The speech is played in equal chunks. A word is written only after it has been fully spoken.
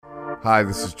Hi,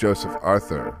 this is Joseph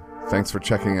Arthur. Thanks for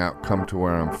checking out Come to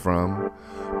Where I'm From.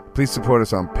 Please support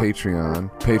us on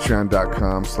Patreon,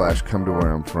 patreon.com/come to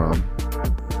where I'm from.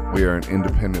 We are an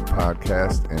independent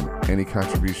podcast, and any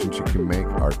contributions you can make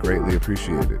are greatly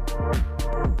appreciated.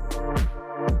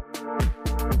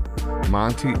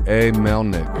 Monty A.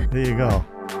 Melnick. There you go.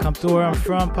 Come to Where I'm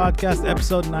From, podcast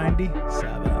episode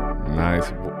 97.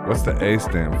 Nice. What's the A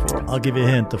stand for? I'll give you a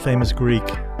hint. The famous Greek.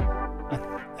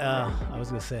 I was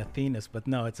going to say Athenas, but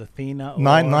no, it's Athena.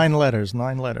 Nine letters in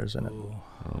it.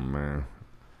 Oh, man.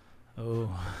 Oh.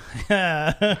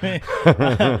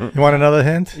 You want another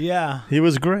hint? Yeah. He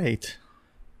was great.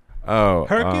 Oh.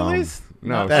 Hercules?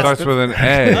 No, it That's starts with an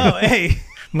A. Oh, hey.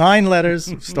 9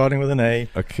 letters, starting with an A.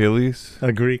 Achilles?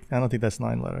 A Greek. I don't think that's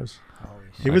 9 letters.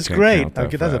 He I was can't great. count that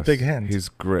Okay, that's a fast. big hint. He's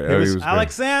great. He He was was great.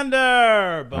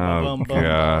 Alexander. Boom, Oh, boom, boom,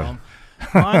 God. boom.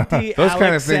 Monty Those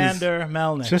kind of things- Alexander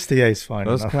Melnick. Just the A's fine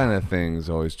Those enough. kind of things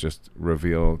always just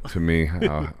reveal to me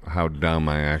how dumb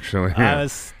I actually am. I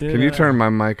was Can you turn my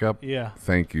mic up? Yeah.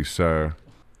 Thank you, sir.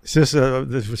 Is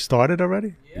this was started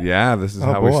already? Yeah, this is Oh,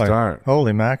 how we boy. start.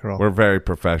 Holy mackerel. We're very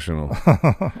professional.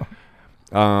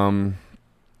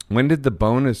 When did the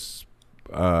bonus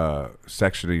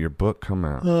section of your book come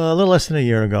out? A little less than a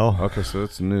year ago. Okay, so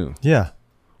it's new. Yeah.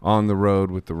 On the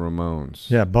Road with the Ramones.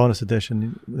 Yeah, bonus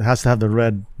edition. It has to have the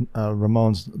red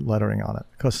Ramones lettering on it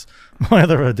because my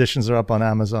other editions are up on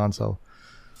Amazon, so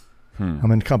I'm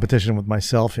in competition with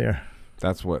myself here.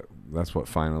 That's what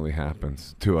finally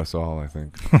happens to us all, I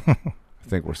think. I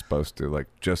think we're supposed to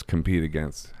just compete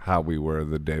against how we were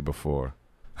the day before.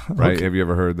 Right? Okay. Have you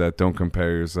ever heard that? Don't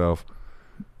compare yourself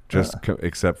just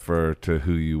except for to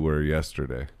who you were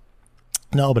yesterday.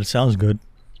 No, but it sounds good.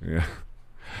 Yeah.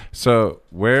 So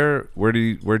where'd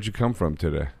you come from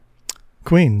today?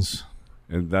 Queens.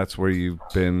 And that's where you've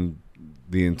been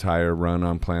the entire run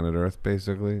on planet Earth,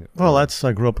 basically? Well, I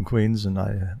grew up in Queens, and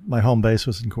my home base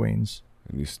was in Queens.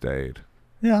 And you stayed.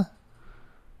 Yeah.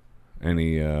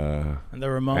 Any And the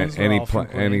Ramones were all from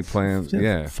any Queens. plans?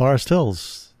 Yeah. Forest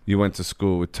Hills. You went to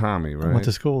school with Tommy, right? I went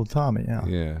to school with Tommy, yeah.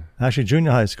 Yeah. Actually,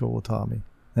 junior high school with Tommy,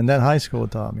 and then high school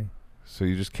with Tommy. So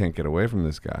you just can't get away from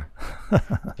this guy.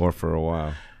 Or for a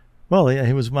while. Well, yeah,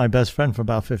 he was my best friend for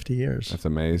about 50 years. That's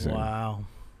amazing. Wow.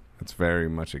 That's very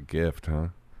much a gift, huh?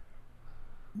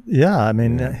 Yeah, I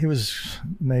mean, Yeah. he was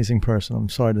an amazing person. I'm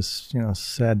sorry to,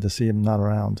 sad to see him not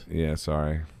around. Yeah,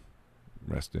 sorry.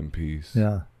 Rest in peace.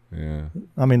 Yeah. Yeah.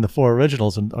 I mean, the 4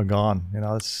 originals are gone.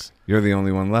 It's You're the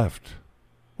only one left.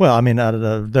 well, I mean,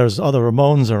 there's other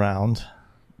Ramones around.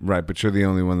 Right, but you're the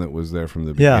only one that was there from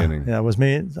the Yeah, beginning. yeah, it was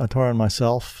me, Arturo, and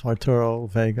myself, Arturo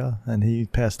Vega, and he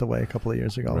passed away a couple of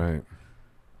years ago. Right.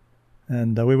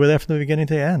 And we were there from the beginning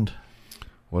to the end.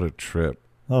 What a trip.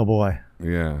 Oh boy.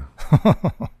 Yeah.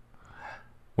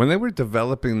 When they were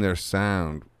developing their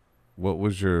sound, what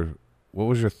was your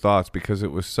thoughts? Because it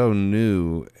was so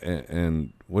new,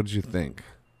 and what did you think?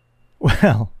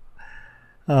 Well,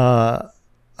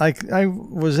 I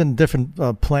was in a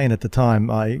different plane at the time.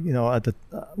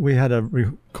 We had a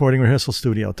recording rehearsal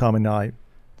studio. Tom and I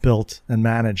built and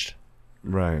managed.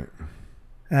 Right.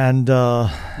 And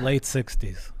Late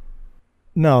 60s.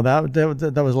 no,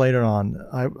 that was later on.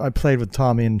 I played with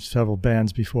Tommy in several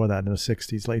bands before that in the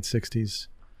 '60s, late '60s,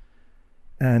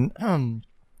 and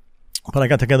but I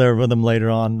got together with him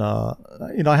later on.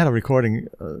 I had a recording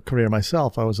career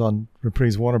myself. I was on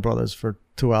Reprise Warner Brothers for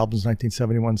 2 albums,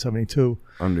 1971, 72.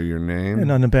 Under your name?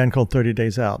 And on a band called 30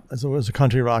 Days Out. So it was a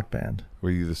country rock band.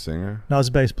 Were you the singer? And I was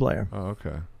a bass player. Oh,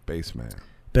 okay. Bassman.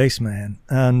 Bassman.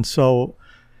 And so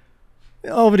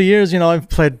over the years, I've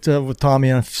played with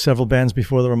Tommy on several bands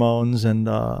before the Ramones. And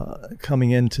coming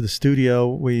into the studio,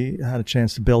 we had a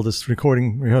chance to build this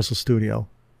recording rehearsal studio.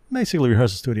 Basically a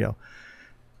rehearsal studio.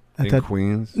 In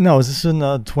Queens? No, this is in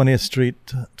 20th Street,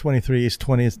 23 East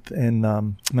 20th in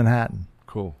Manhattan.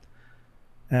 Cool.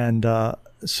 And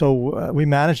so we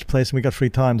managed the place, and we got free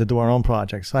time to do our own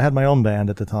projects. I had my own band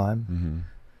at the time. Mm-hmm.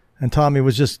 And Tommy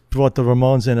was just brought the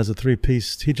Ramones in as a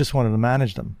 3-piece. He just wanted to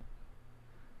manage them.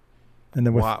 And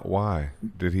then Why?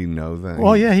 Did he know them?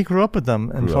 Well, yeah, he grew up with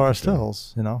them in Grew up Forest with them.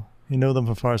 Hills, He knew them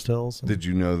from Forest Hills. Did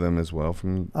you know them as well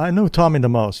from... I knew Tommy the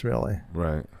most, really.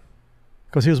 Right.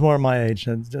 Because he was more my age.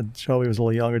 And Joey was a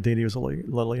little younger. Dee Dee was a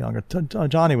little younger.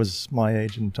 Johnny was my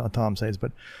age and Tom's age.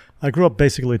 But I grew up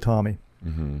basically with Tommy.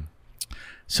 Mm-hmm.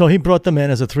 So he brought them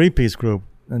in as a 3-piece group.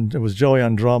 And it was Joey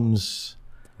on drums.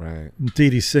 Right. And Dee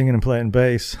Dee singing and playing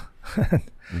bass.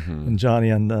 Mm-hmm. And Johnny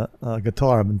on the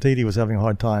guitar. But Dee Dee was having a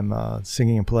hard time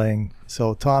singing and playing.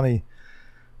 So Tommy,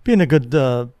 being a good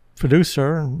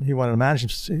producer, and he wanted to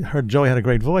manage him, he heard Joey had a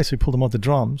great voice. So he pulled him off the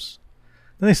drums.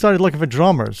 Then they started looking for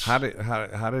drummers. How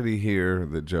did he hear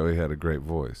that Joey had a great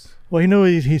voice? Well, he knew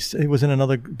he was in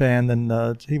another band,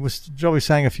 and Joey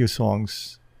sang a few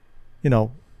songs,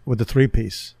 with the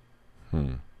 3-piece,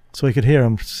 so he could hear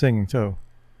him singing too.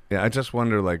 Yeah, I just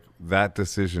wonder, like, that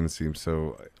decision seems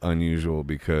so unusual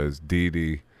because Dee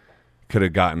Dee could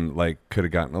have gotten,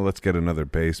 oh, let's get another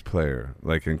bass player,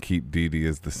 and keep Dee Dee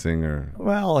as the singer.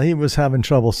 Well, he was having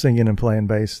trouble singing and playing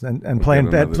bass and playing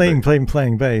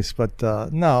bass. But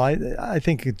no, I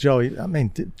think Joey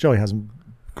has a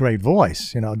great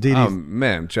voice. Dee Dee. Oh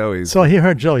man, Joey's. So he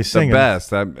heard Joey singing. The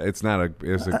best. It's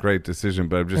a great decision,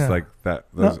 but I'm just like that.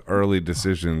 Those early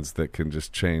decisions that can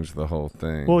just change the whole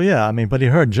thing. Well, yeah, but he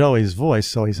heard Joey's voice,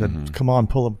 so he said, "Come on,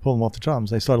 pull him off the drums."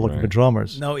 They started looking for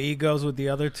drummers. No egos with the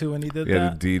other two when he did that. Yeah,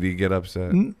 did Dee Dee get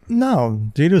upset?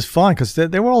 No, Dee Dee was fine because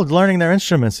they were all learning their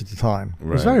instruments at the time. It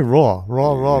was very raw.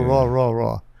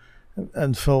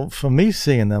 And for me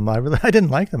seeing them, I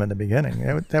didn't like them in the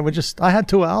beginning. They were just. I had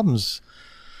 2 albums.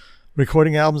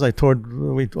 Recording albums,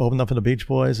 we opened up for the Beach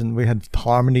Boys, and we had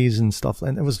harmonies and stuff,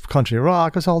 and it was country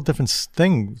rock. It was a whole different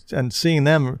thing, and seeing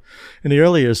them in the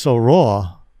early years so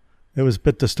raw, it was a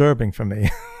bit disturbing for me.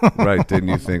 Right? Didn't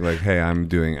you think hey, I'm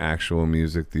doing actual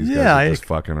music? These guys are just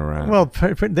fucking around. Well,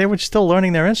 they were still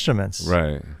learning their instruments,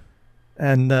 right?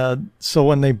 And so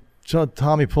when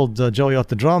Tommy pulled Joey off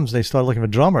the drums, they started looking for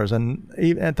drummers, and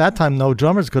even at that time, no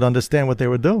drummers could understand what they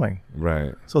were doing.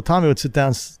 Right. So Tommy would sit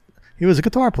down. He was a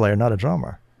guitar player, not a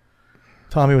drummer.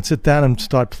 Tommy would sit down and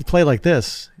start play like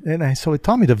this. And so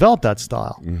Tommy developed that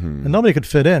style. Mm-hmm. And nobody could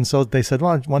fit in. So they said,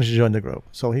 well, why don't you join the group?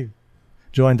 So he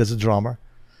joined as a drummer.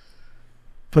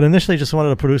 But initially just wanted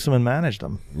to produce them and manage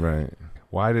them. Right.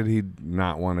 Why did he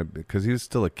not want to? Because he was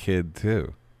still a kid,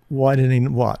 too. Why did he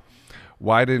what?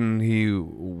 Why did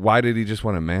he just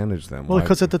want to manage them? Well,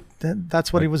 because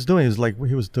that's what he was doing.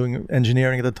 He was doing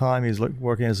engineering at the time. He was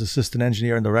working as assistant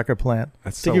engineer in the record plant.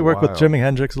 I think he worked with Jimi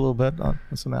Hendrix a little bit on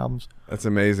some albums. That's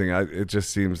amazing. It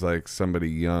just seems like somebody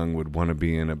young would want to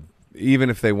be even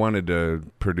if they wanted to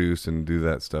produce and do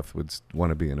that stuff, would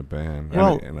want to be in a band.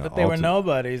 Well, but they were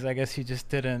nobodies. I guess he just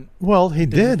didn't. Well, he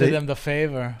did. Did them the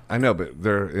favor. I know, but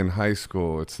they're in high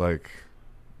school. It's like...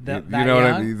 you know what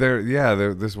I mean?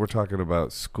 We're talking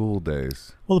about school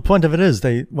days. Well, the point of it is,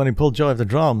 when he pulled Joey off the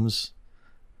drums,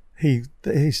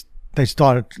 they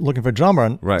started looking for a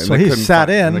drummer, right? So he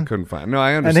sat in. They couldn't find. No,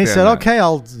 I understand. And he said, that. "Okay,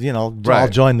 I'll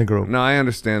join the group." No, I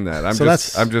understand that.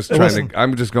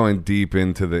 I'm just going deep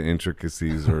into the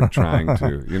intricacies, or trying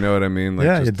to. You know what I mean?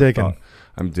 You're digging.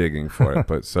 I'm digging for it,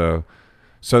 but so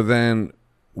then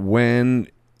when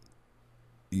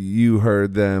you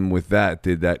heard them with that,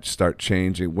 did that start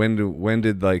changing?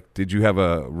 Did you have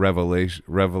a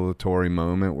revelatory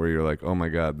moment where you're like, oh my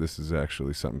God, this is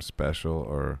actually something special?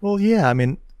 Or well, yeah,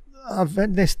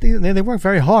 they worked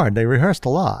very hard. They rehearsed a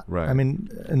lot. Right. In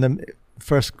the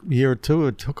first year or two,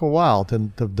 it took a while to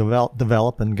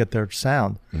develop and get their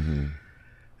sound. Mm-hmm.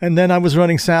 And then I was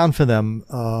running sound for them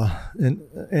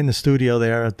in the studio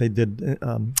there. They did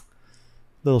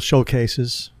little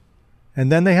showcases. And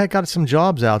then they had got some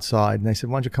jobs outside, and they said,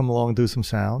 why don't you come along and do some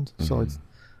sound? Mm-hmm. So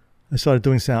I started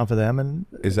doing sound for them. And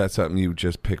is that something you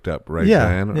just picked up then?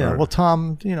 Yeah. Well,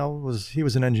 Tom, he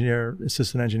was an engineer,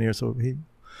 assistant engineer, so he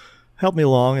helped me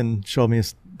along and showed me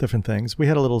different things. We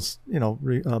had a little,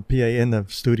 PA in the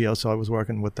studio, so I was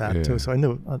working with that too. So I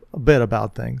knew a bit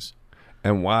about things.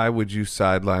 And why would you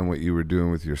sideline what you were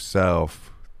doing with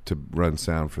yourself to run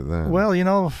sound for them? Well,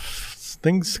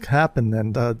 things happen,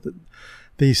 and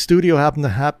the studio happened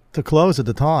to close at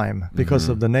the time because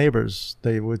of the neighbors.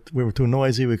 We were too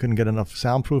noisy. We couldn't get enough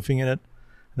soundproofing in it.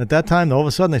 And at that time, all of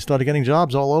a sudden, they started getting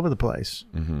jobs all over the place.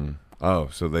 Mm-hmm. Oh,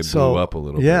 so they blew up a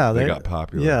little bit. They got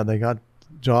popular. Yeah, they got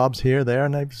jobs here, there,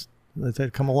 and they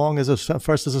said, come along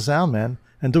first as a sound man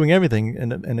and doing everything in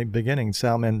the beginning.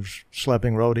 Sound man,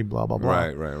 schlepping, roadie, blah, blah,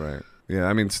 blah. Right.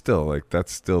 Yeah, still,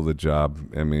 that's still the job,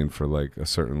 for a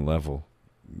certain level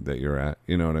that you're at,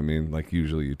 you know what I mean?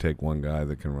 Usually you take one guy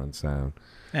that can run sound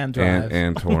and drive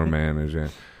and tour manage. Yeah.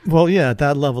 Well, yeah, at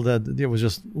that level, that it was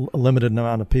just a limited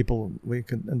amount of people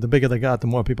and the bigger they got, the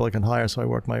more people I can hire. So I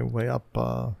worked my way up,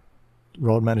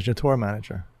 road manager, tour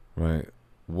manager. Right.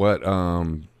 What?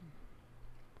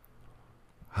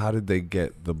 How did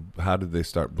they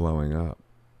start blowing up?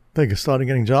 They started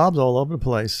getting jobs all over the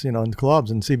place, in clubs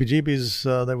and CBGB's.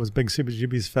 There was big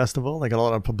CBGB's festival. They got a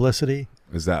lot of publicity.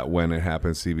 Is that when it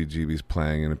happened? CBGB's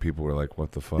playing, and people were like,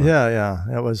 "What the fuck?" Yeah.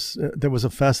 There was a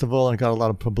festival, and it got a lot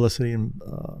of publicity and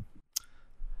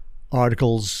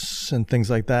articles and things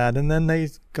like that. And then they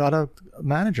got a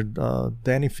manager,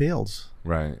 Danny Fields.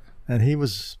 Right. And he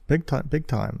was big time.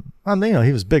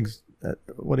 He was big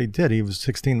what he did. He was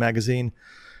 16 magazine.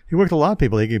 He worked with a lot of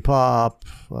people, Iggy Pop,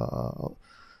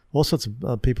 all sorts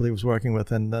of people he was working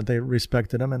with, and they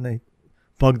respected him, and they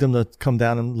bugged him to come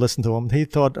down and listen to him. He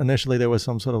thought initially there was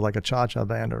some sort of like a cha-cha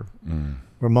band or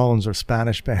Ramones or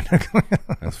Spanish band.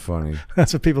 That's funny.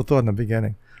 That's what people thought in the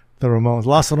beginning. The Ramones.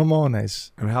 Los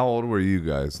Ramones. And how old were you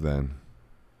guys then?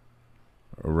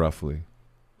 Or roughly?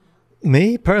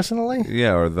 Me, personally?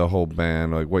 Yeah, or the whole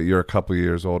band. Like, what, you're a couple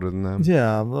years older than them?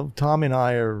 Yeah. Well, Tommy and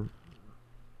I are,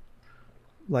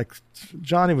 like,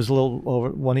 Johnny was a little over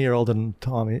 1 year older than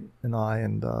Tommy and I,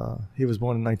 and he was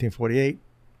born in 1948.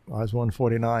 I was born in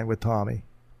 49 with Tommy.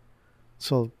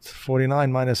 So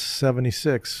 49 minus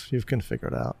 76, you can figure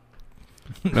it out.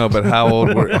 No, but how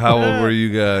old were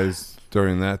you guys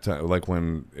during that time? Like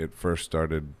when it first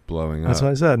started blowing up? That's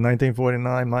what I said.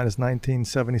 1949 minus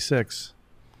 1976.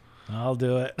 I'll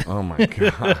do it. Oh my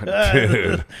god,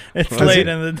 dude! It's late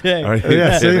in the day. Are you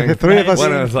Yeah, see, kidding? the three of us.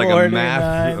 What, it was like a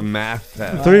 49. math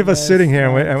test. Three of us sitting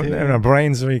here Minus and our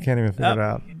brains, we can't even figure it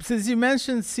out. Since you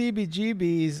mentioned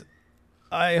CBGB's,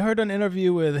 I heard an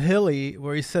interview with Hilly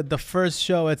where he said the first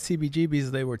show at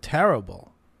CBGB's they were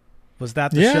terrible. Was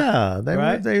that the show? Yeah,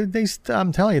 Right?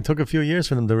 I'm telling you, it took a few years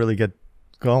for them to really get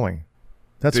going.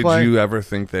 That's Did why you ever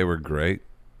think they were great?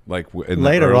 Like in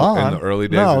later in the early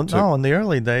days? No, in the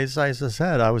early days, as I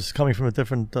said, I was coming from a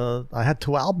different. I had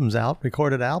 2 albums out,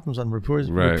 recorded albums on Reprise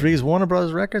Warner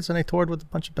Brothers Records, and they toured with a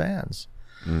bunch of bands.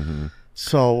 Mm-hmm.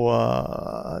 So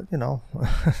I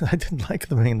didn't like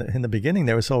them in the beginning.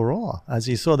 They were so raw. As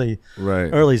you saw the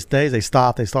early days, they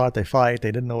stop, they start, they fight.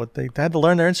 They didn't know what they had to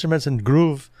learn their instruments and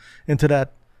groove into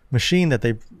that machine that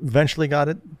they eventually got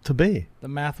it to be. The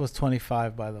math was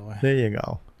 25, by the way. There you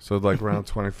go. So like around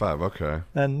 25, okay.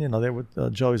 And they were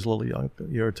Joey's a little young,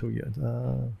 a year or 2 years.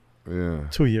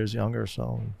 2 years younger,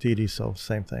 so Dee Dee, so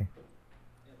same thing.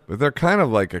 But they're kind of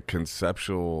like a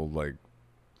conceptual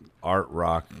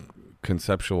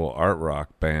conceptual art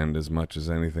rock band as much as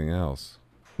anything else.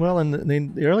 Well, in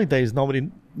the early days,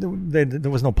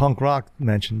 there was no punk rock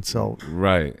mentioned, so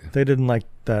they didn't like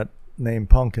that name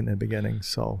punk in the beginning,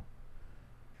 so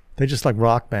they just like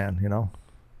rock band,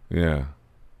 Yeah.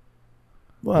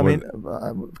 Well, I mean,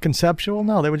 conceptual?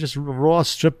 No, they were just raw,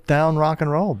 stripped down rock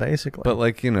and roll, basically. But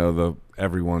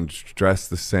everyone's dressed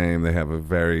the same. They have a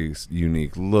very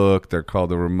unique look. They're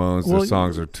called the Ramones. Their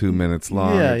songs are 2 minutes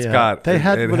long. Yeah, It's yeah. got it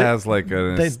has like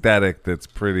an aesthetic that's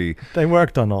pretty. They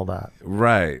worked on all that.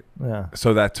 Right. Yeah.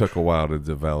 So that took a while to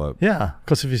develop. Yeah,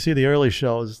 because if you see the early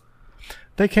shows,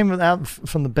 they came out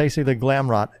from basically the glam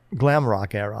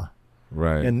rock era.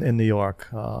 Right. In New York,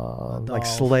 like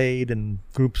Slade and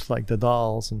groups like the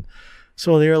Dolls, and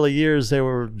so in the early years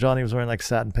Johnny was wearing like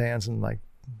satin pants and like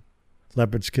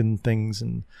leopard skin things,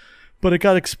 but it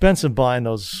got expensive buying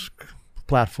those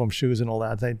platform shoes and all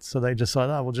that. So they just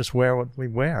thought, we'll just wear what we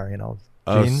wear,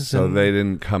 jeans. So they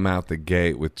didn't come out the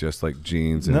gate with just like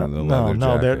jeans and the leather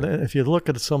jacket. If you look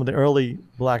at some of the early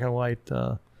black and white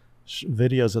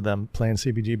videos of them playing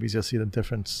CBGBs, you'll see the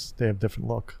difference. They have different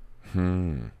look.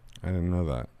 I didn't know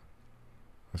that.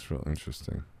 That's real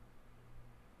interesting.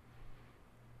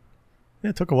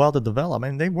 Yeah, it took a while to develop. I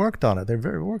mean, they worked on it. They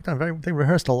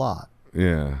rehearsed a lot.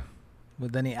 Yeah.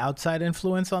 With any outside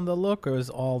influence on the look, or is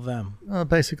all them?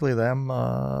 Basically them,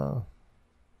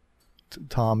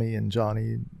 Tommy and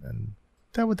Johnny, and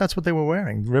that's what they were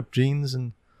wearing, ripped jeans.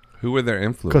 And who were their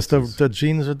influences? Because the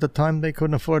jeans at the time, they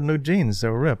couldn't afford new jeans. They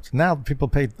were ripped. Now people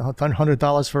pay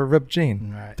 $100 for a ripped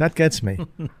jean. Right. That gets me.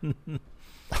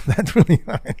 That really,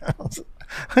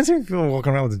 I see people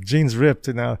walking around with the jeans ripped.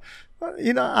 I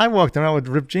walked around with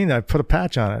ripped jeans. I put a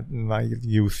patch on it in my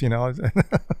youth. That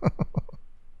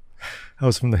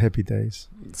was from the hippie days.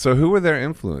 So who were their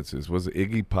influences? Was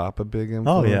Iggy Pop a big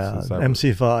influence? Oh yeah,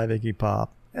 MC5, Iggy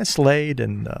Pop, and Slade,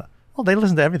 and they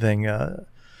listened to everything.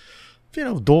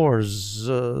 Doors,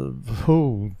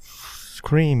 Who,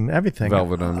 Cream, everything.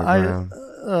 Velvet Underground.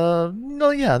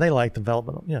 They liked the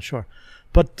Velvet. Yeah, sure.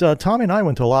 But Tommy and I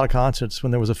went to a lot of concerts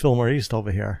when there was a Fillmore East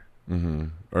over here. Mm-hmm.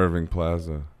 Irving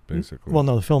Plaza, basically. Well,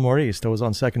 no, the Fillmore East. It was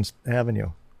on 2nd Avenue.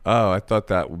 Oh, I thought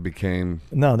that became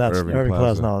No, that's Irving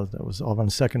Plaza. No, that was over on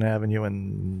 2nd Avenue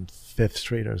and 5th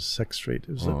Street or 6th Street.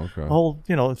 It was okay. a whole,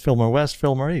 Fillmore West,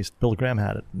 Fillmore East. Bill Graham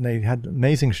had it. And they had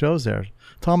amazing shows there.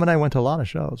 Tom and I went to a lot of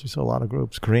shows. We saw a lot of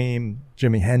groups. Cream,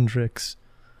 Jimi Hendrix.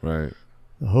 Right.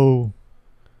 The Who.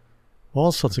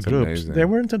 All sorts of groups.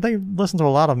 Amazing. They listened to a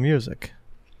lot of music.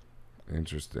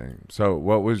 Interesting.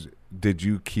 So did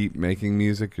you keep making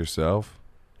music yourself?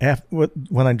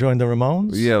 When I joined the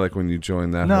Ramones? Yeah, like when you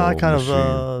joined that no, whole I kind machine,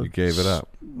 of you gave it up.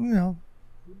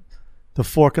 The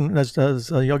fork, as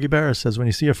Yogi Berra says, when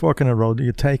you see a fork in the road,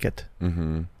 you take it.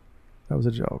 Mm-hmm. That was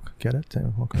a joke. Get it?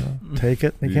 Take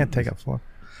it. You can't take it for.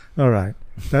 All right.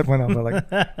 That went over like.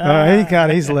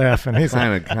 He's laughing. He's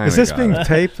Kind of. is this being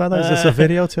taped? By the way? Is this a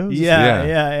video too?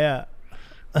 Yeah.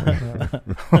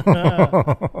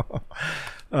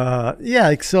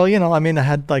 So I mean, I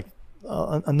had like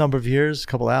a number of years, a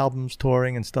couple albums,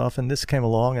 touring and stuff, and this came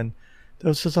along, and it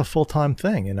was just a full-time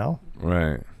thing,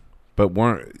 Right, but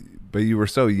you were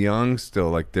so young still.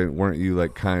 Like, weren't you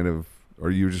like kind of, or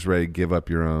you were just ready to give up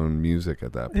your own music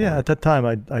at that point? Yeah, at that time,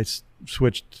 I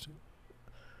switched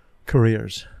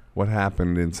careers. What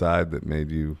happened inside that made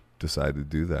you decide to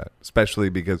do that? Especially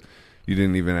because you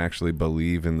didn't even actually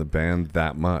believe in the band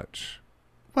that much.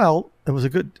 Well, it was a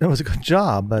good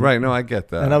job. Right, no, I get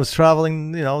that. And I was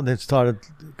traveling, they started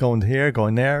going here,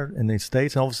 going there in the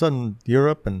States, and all of a sudden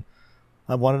Europe, and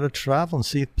I wanted to travel and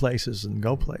see places and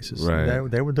go places. Right.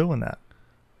 And they were doing that.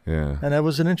 Yeah. And it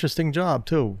was an interesting job,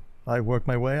 too. I worked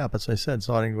my way up, as I said,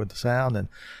 starting with the sound and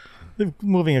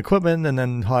moving equipment, and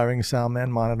then hiring sound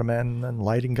men, monitor men, and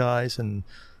lighting guys, and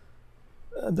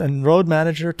road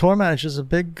manager, tour manager is a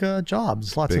big job.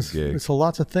 It's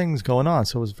lots of things going on,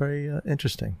 so it was very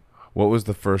interesting. What was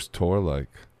the first tour like?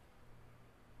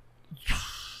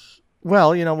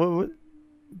 Well,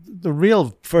 the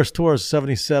real first tour is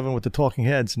 '77 with the Talking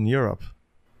Heads in Europe.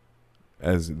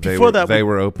 As they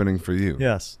were opening for you.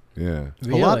 Yes. Yeah.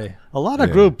 Really? A lot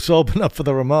of groups opened up for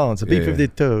the Ramones, the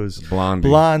B-52s,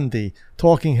 Blondie,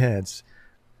 Talking Heads.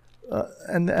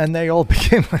 And they all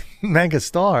became like mega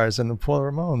stars, and the poor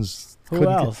Ramones. Who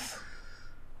else?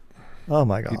 Oh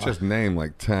my God! You just named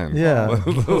like 10. Yeah.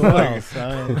 Who else?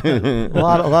 a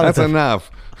lot That's of enough.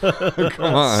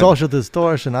 Come on. Social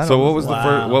Distortion.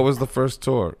 What was the first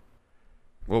tour?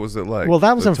 What was it like? Well,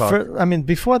 that was first. I mean,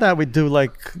 before that, we'd do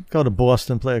go to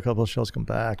Boston, play a couple of shows, come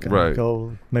back, and right.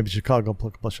 Go maybe Chicago, play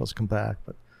a couple of shows, come back.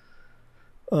 But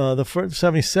the first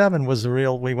 '77 was the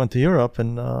real. We went to Europe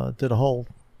and did a whole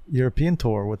European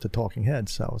tour with the Talking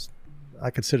Heads. So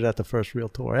I consider that the first real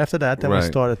tour. After that, then we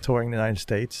started touring the United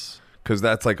States. Because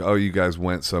that's like, oh, you guys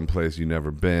went someplace you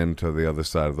never been, to the other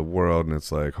side of the world, and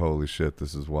it's like, holy shit,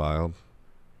 this is wild.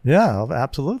 Yeah,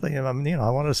 absolutely. I mean,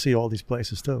 I wanted to see all these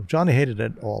places too. Johnny hated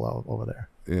it all over there.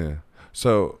 Yeah.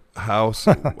 So how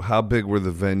big were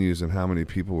the venues, and how many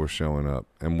people were showing up,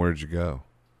 and where'd you go?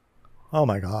 Oh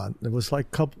my God, it was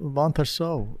like a month or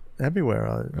so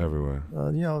everywhere. Everywhere.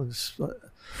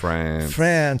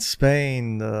 France,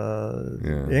 Spain,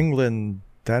 England,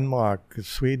 Denmark,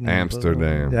 Sweden,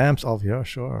 Amsterdam. Yeah,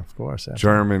 sure, of course. Amsterdam.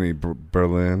 Germany,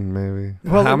 Berlin, maybe.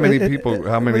 Well, how many people?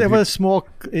 There were small,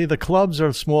 either clubs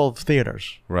or small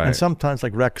theaters, right? And sometimes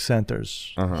like rec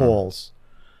centers, halls.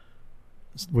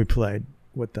 We played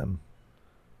with them.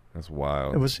 That's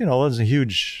wild. It was, it wasn't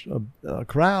huge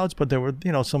crowds, but there were,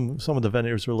 some of the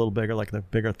venues were a little bigger, like the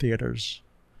bigger theaters,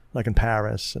 like in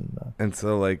Paris and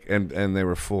so like and they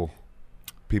were full.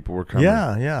 People were coming.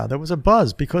 Yeah. There was a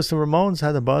buzz because the Ramones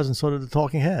had a buzz, and so did the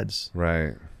Talking Heads.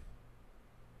 Right.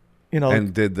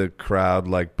 And did the crowd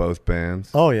like both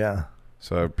bands? Oh yeah.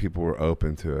 So people were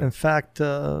open to it. In fact,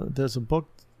 there's a book.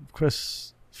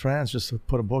 Chris Franz just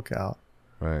put a book out.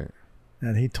 Right.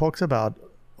 And he talks about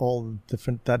all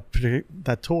different that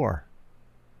tour.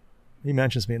 He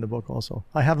mentions me in the book also.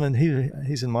 I haven't.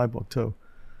 He's in my book too.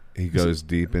 He goes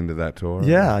deep into that tour?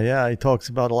 Yeah. He talks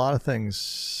about a lot of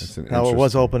things. How it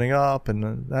was opening up.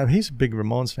 And he's a big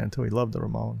Ramones fan, too. He loved the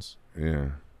Ramones.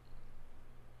 Yeah.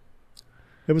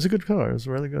 It was a good tour. It was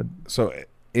really good. So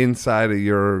inside of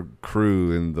your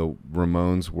crew in the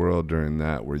Ramones world during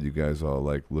that, were you guys all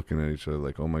like looking at each other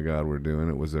like, oh, my God, we're doing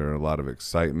it? Was there a lot of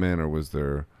excitement, or was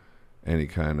there any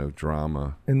kind of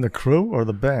drama in the crew or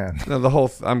the band? No, the whole.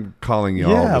 I'm calling you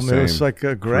all the same. Yeah, it was like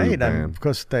great, and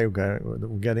because they were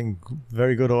getting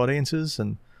very good audiences,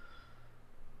 and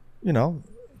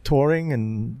touring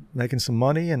and making some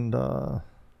money, and the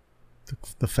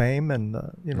fame, and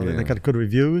they got good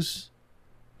reviews.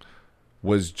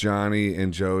 Was Johnny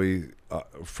and Joey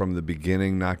from the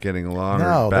beginning not getting along?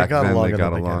 No, or back they got then along. They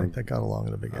got along. They got along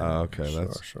in the beginning. Oh, okay,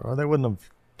 sure. They wouldn't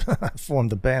have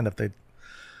formed a band if they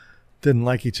didn't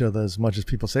like each other as much as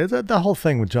people say. The whole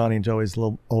thing with Johnny and Joey is a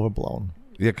little overblown.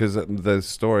 Yeah, because the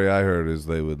story I heard is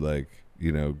they would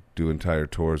do entire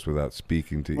tours without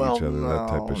speaking to each other, that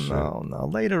type of shit. No.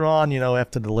 Later on,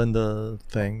 after the Linda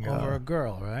thing. Over a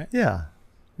girl, right? Yeah.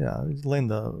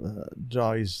 Linda,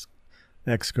 Joey's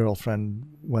ex-girlfriend,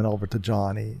 went over to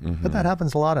Johnny. Mm-hmm. But that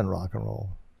happens a lot in rock and roll.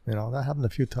 That happened a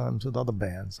few times with other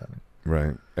bands.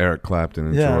 Right. Eric Clapton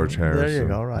and George Harrison. There you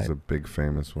go, right. Was a big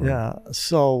famous one. Yeah.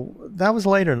 So that was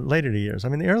later years. I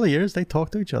mean, the early years, they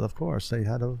talked to each other, of course. They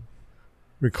had to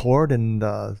record and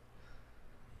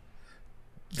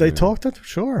They Yeah. talked it,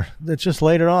 sure. It's just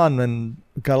later on and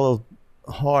it got a little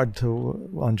hard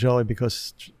on Joey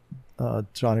because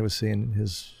Johnny was seeing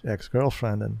his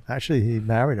ex-girlfriend, and actually he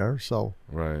married her. So,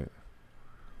 Right.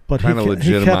 but Kinda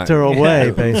he kept her away,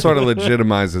 It basically. sort of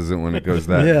legitimizes it when it goes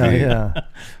that Yeah, deep. yeah.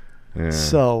 Yeah.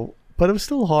 So, but it was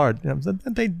still hard. You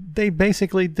know, they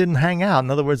basically didn't hang out. In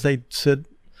other words, they'd sit,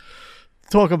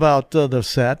 talk about the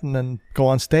set, and then go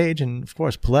on stage and, of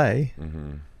course, play.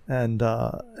 Mm-hmm. And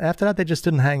after that, they just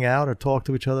didn't hang out or talk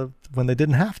to each other when they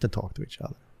didn't have to talk to each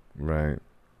other. Right.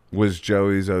 Was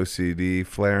Joey's OCD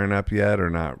flaring up yet, or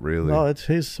not really? No,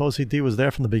 his OCD was there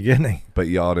from the beginning. But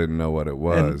y'all didn't know what it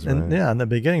was, and right? yeah, in the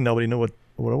beginning, nobody knew what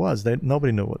it was.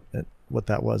 Nobody knew what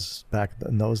that was back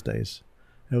in those days.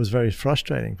 It was very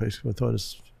frustrating. Basically, we thought,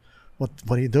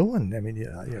 what are you doing? I mean,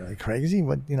 you're like crazy.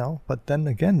 What, you know? But then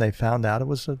again, they found out it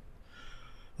was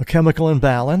a chemical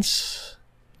imbalance,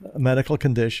 a medical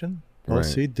condition, Right.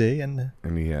 OCD, and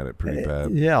And he had it pretty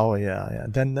bad. yeah, oh yeah.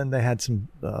 Then they had some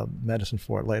medicine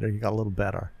for it later. He got a little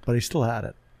better, but he still had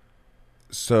it.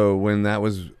 So when that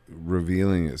was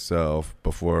revealing itself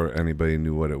before anybody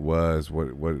knew what it was, what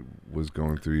was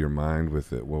going through your mind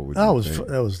with it? What would you think?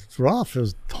 It was rough. It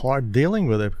was hard dealing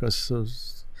with it because it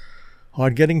was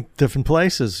hard getting different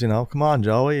places. You know, come on,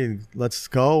 Joey, let's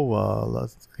go.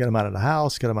 Let's get him out of the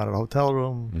house, get him out of the hotel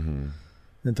room, Mm-hmm.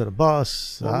 into the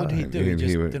bus. What would he do? and He he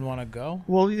just would- didn't want to go.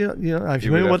 Well, you know, if He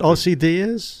you would know what have to- OCD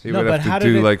is, He No, would but have how to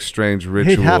did do it- like strange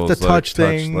rituals. he'd have to like touch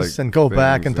things like, and go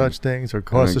back and things touch things, or and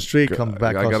cross then the street, go- come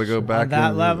back. I across gotta the go street. back On that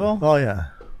and- level? Oh yeah,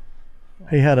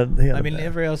 he had a. I mean,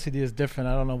 every OCD is different.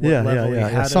 I don't know what yeah, level yeah, he yeah.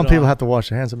 had Some it people on. have to wash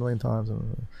their hands a million times,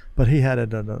 but he had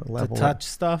it at a to level. touch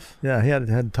stuff. Yeah, he had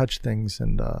to touch things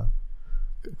and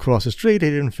cross the street. He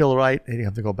didn't feel right. He'd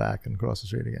have to go back and cross the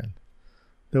street again.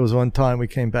 There was one time we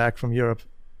came back from Europe,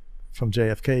 from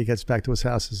JFK. He gets back to his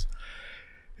house.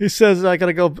 He says, I got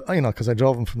to go, because I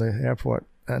drove him from the airport.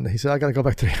 And he said, I got to go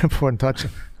back to the airport and touch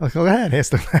him. I was like, go ahead. Here's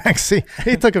the taxi.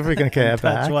 He took a freaking cab Touch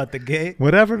back. what, the gate?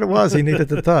 Whatever it was he needed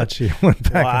to touch, he went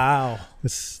back. Wow.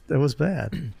 It was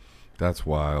bad. That's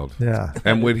wild. Yeah.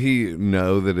 And would he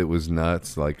know that it was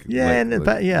nuts? Like, Yeah,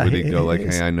 yeah. Would he go like,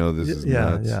 "Hey, I know this is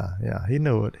yeah, nuts"? yeah. He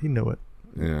knew it.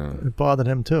 Yeah. It bothered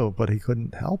him too, but he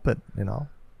couldn't help it,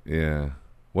 Yeah.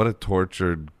 What a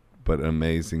tortured but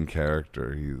amazing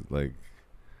character. He like.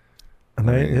 I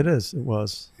mean, mean, it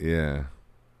was. Yeah.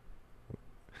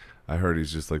 I heard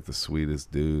he's just like the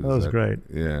sweetest dude. That was great.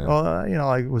 Yeah. Well,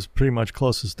 I was pretty much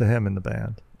closest to him in the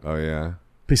band, Oh yeah.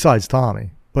 besides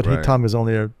Tommy. But Right. Tommy was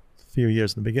only a few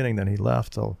years in the beginning, then he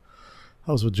left. So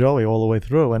I was with Joey all the way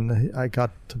through, and I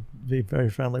got to be very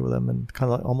friendly with him and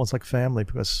kind of almost like family,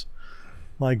 because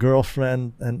my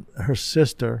girlfriend and her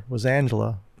sister was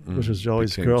Angela, which was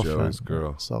Joey's Became girlfriend. Joey's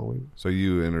girl. So So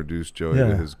you introduced Joey Yeah.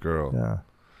 to his girl. yeah,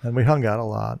 and we hung out a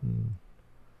lot. And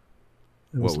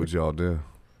What would y'all do?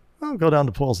 I'll go down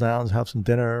to Paul's Downs, have some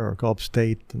dinner, or go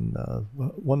upstate. And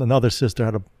another sister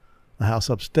had a house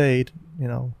upstate.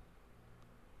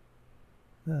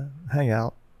 Hang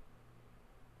out.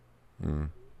 Mm.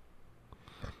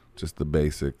 Just the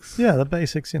basics. Yeah, the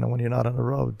basics. When you're not on the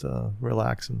road,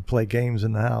 relax and play games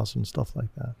in the house and stuff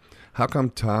like that. How come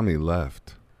Tommy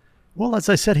left? Well, as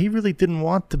I said, he really didn't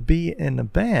want to be in a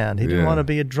band. He didn't Yeah. want to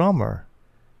be a drummer.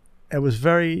 It was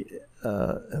very.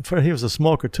 He was a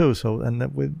smoker too,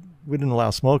 and we didn't allow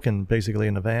smoking basically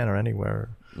in the van or anywhere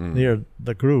near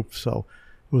the group. So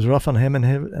it was rough on him, and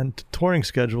the touring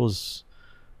schedule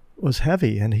was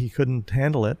heavy, and he couldn't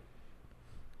handle it.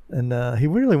 And he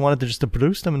really wanted to just to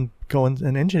produce them and go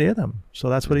and engineer them. So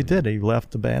that's what he did. He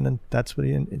left the band, and that's what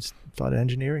he started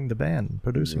engineering the band, and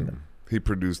producing them. He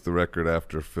produced the record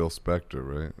after Phil Spector,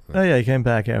 right? Oh yeah, he came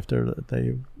back after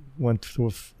they went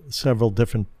through several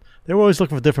different. They were always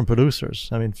looking for different producers.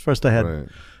 I mean, first they had Right.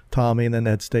 Tommy, and then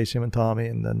they had Stacey and Tommy,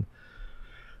 and then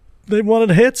they wanted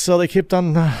hits, so they kept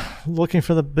on looking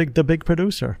for the big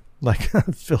producer like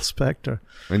Phil Spector.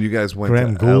 And you guys went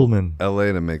Graham to Gouldman.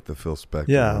 L.A. to make the Phil Spector,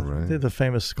 Yeah, one, they're right? the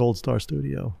famous Gold Star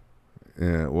Studio.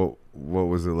 Yeah. What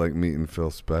was it like meeting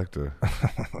Phil Spector?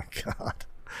 Oh my God!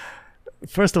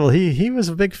 First of all, he was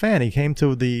a big fan. He came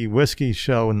to the Whiskey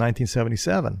show in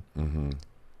 1977 Mm-hmm.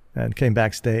 and came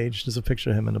backstage. There's a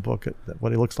picture of him in the book,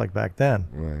 what he looks like back then.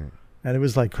 Right. And it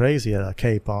was like crazy. He had a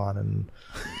cape on, and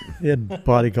he had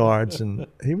bodyguards, and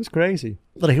he was crazy.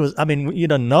 But you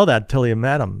didn't know that till you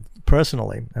met him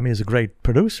personally. I mean, he's a great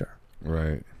producer.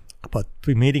 Right. But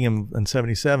meeting him in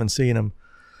 77, seeing him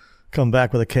come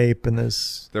back with a cape and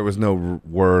this... There was no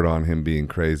word on him being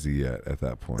crazy yet at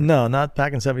that point. No, not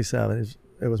back in 77.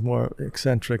 It was more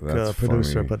eccentric That's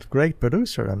producer, funny. but great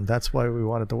producer. And that's why they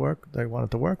wanted to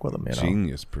work with him,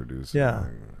 Genius producer. Yeah.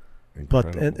 But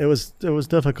Incredible. it was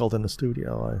difficult in the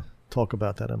studio. I talk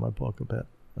about that in my book a bit.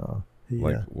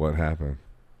 What happened?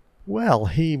 Well,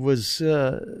 he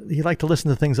liked to listen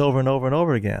to things over and over and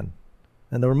over again,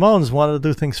 and the Ramones wanted to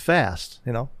do things fast.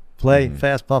 Play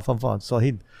fast, fun, fun, fun. So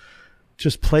he'd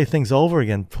just play things over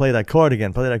again, play that chord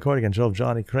again, drove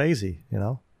Johnny crazy.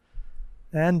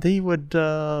 And he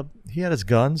had his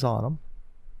guns on him,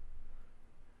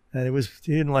 and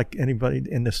he didn't like anybody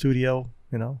in the studio.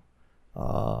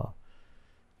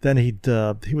 Then he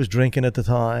was drinking at the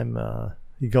time.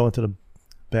 He'd go into the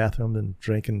bathroom and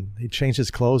drink, and he'd change his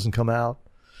clothes and come out.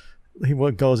 He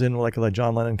goes in like a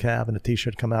John Lennon cap and a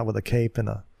T-shirt, come out with a cape and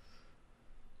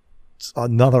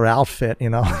another outfit.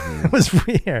 It was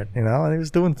weird. And he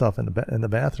was doing stuff in the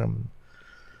bathroom.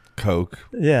 Coke.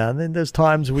 Yeah, and then there's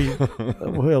times we had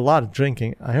a lot of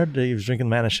drinking. I heard that he was drinking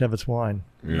Manischewitz wine.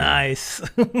 Yeah. Nice.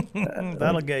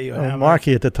 That'll get you a hammer.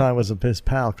 Marky at the time was his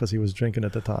pal because he was drinking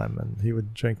at the time, and he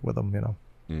would drink with him.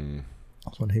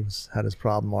 That's when he had his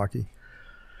problem, Marky.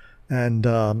 And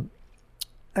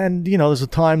there's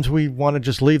times we want to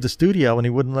just leave the studio, and he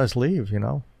wouldn't let us leave.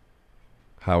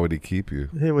 How would he keep you?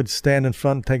 He would stand in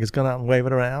front, take his gun out, and wave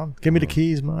it around. Give me the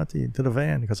keys, Marty, to the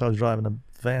van, because I was driving the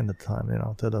van at the time.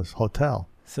 To the hotel.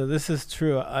 So this is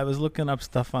true. I was looking up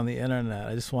stuff on the internet.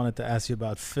 I just wanted to ask you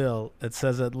about Phil. It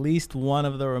says at least one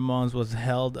of the Ramones was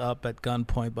held up at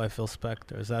gunpoint by Phil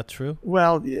Spector. Is that true?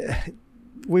 Well, yeah,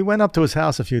 we went up to his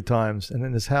house a few times, and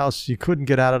in his house, you couldn't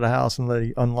get out of the house unless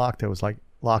he unlocked it. It was like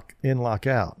lock in, lock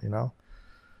out,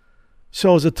 So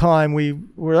it was a time we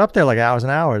were up there like hours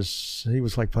and hours. He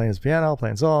was like playing his piano,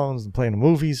 playing songs, and playing the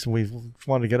movies. And we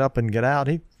wanted to get up and get out.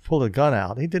 He pulled a gun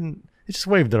out. He just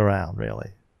waved it around,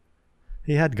 really.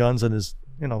 He had guns in his,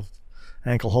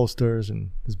 ankle holsters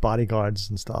and his bodyguards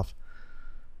and stuff.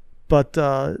 But,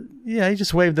 he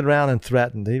just waved it around and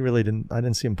threatened. He really didn't. I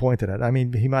didn't see him point at it. I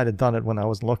mean, he might have done it when I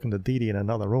was looking to Dee Dee in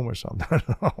another room or something. I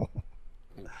don't know.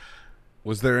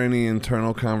 Was there any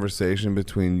internal conversation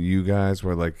between you guys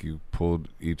where like you pulled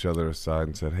each other aside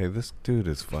and said, "Hey, this dude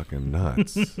is fucking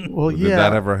nuts"? Well, Did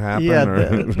that ever happen?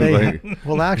 Yeah,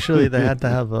 well, actually, they had to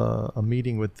have a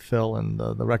meeting with Phil and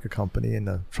the record company in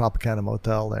the Tropicana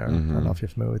Motel there. I don't know if you're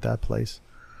familiar with that place.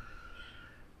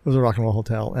 It was a rock and roll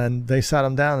hotel, and they sat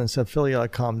him down and said, "Phil, you got to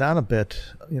calm down a bit,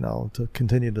 to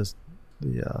continue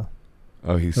the."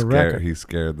 Oh, he's the scared. record. He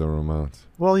scared the Ramones.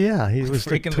 Well, yeah, he was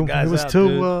Freaking too, the guys he was out, too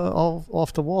dude.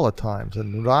 off the wall at times,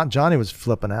 and Johnny was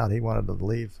flipping out. He wanted to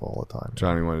leave all the time.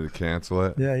 Johnny wanted to cancel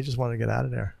it. Yeah, he just wanted to get out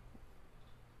of there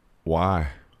Why?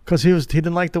 because he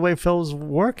didn't like the way Phil was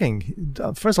working.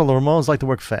 First of all, the Ramones like to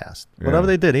work fast. Whatever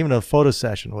they did, even a photo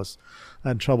session I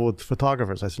had trouble with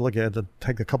photographers. I said, "Look, you had to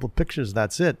take a couple of pictures.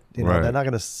 That's it. Right. They're not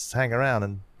going to hang around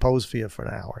and pose for you for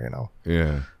an hour.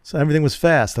 Yeah. So everything was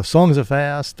fast. The songs are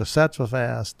fast. The sets were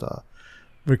fast.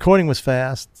 Recording was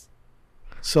fast.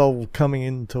 So coming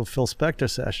into a Phil Spector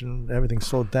session, everything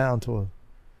slowed down to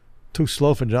too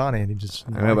slow for Johnny, and he just.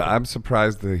 I know, but I'm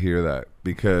surprised to hear that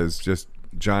because just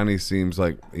Johnny seems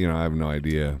like, I have no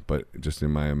idea, but just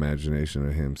in my imagination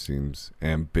of him seems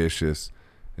ambitious.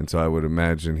 And so I would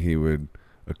imagine he would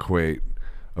equate,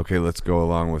 okay, let's go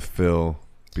along with Phil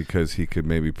because he could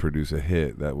maybe produce a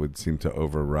hit that would seem to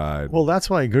override. Well, that's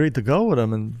why I agreed to go with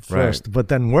him first, Right. but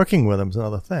then working with him is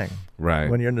another thing. Right.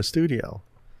 When you're in the studio,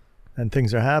 and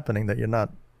things are happening that you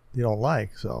don't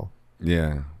like. So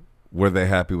Yeah. Were they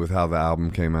happy with how the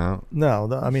album came out? no,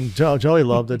 Joey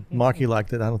loved it. Marky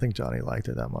liked it. I don't think Johnny liked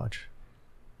it that much.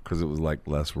 Because it was like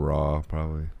less raw,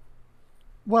 probably.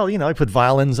 Well, he put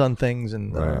violins on things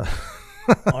and Right.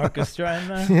 Orchestra in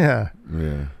there?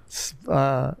 yeah.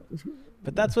 Yeah.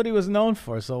 But that's what he was known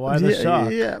for, so why the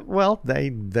shock? Yeah, well,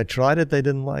 they tried it. They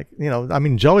didn't like,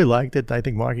 Joey liked it. I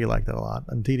think Marky liked it a lot.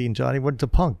 And Dee Dee and Johnny went to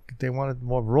punk. They wanted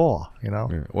more raw, Yeah.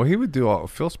 Well, he would do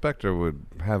Phil Spector would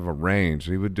have a range.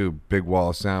 He would do Big Wall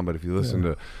of Sound, but if you listen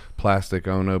to Plastic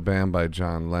Ono Band by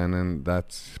John Lennon,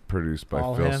 that's produced by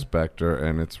All Phil him? Spector,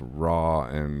 and it's raw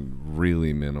and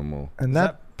really minimal. And Is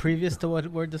that that previous to what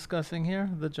we're discussing here,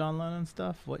 the John Lennon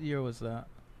stuff? What year was that?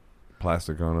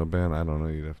 Plastic Ono Band, I don't know.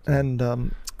 You'd have to and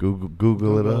Google it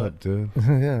Google up, dude.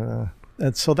 yeah,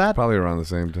 and so that Probably around the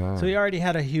same time. So he already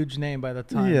had a huge name by the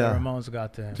time Yeah. the Ramones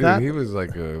got to him. Dude, that- he was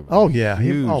like a oh yeah,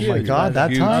 huge, oh my huge, God,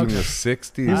 that huge time in the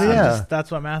 60s. Yeah.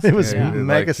 That's what I'm asking. It was He yeah. did,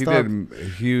 mega he star. did a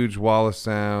huge Wall of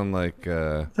Sound, like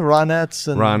the Ronettes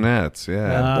and Ronettes, yeah.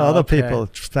 and Ah, other okay. people,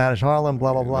 Spanish Harlem,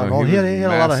 blah blah blah. No, Oh, he he had was a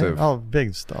lot massive. of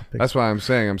big stuff. That's why I'm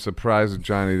saying I'm surprised that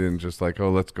Johnny didn't just like, oh,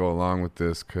 let's go along with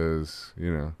this because,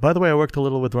 By the way, I worked a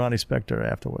little with Ronnie Spector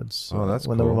afterwards. Oh, that's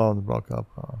when cool. the Ramones broke up.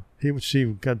 She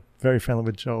got very friendly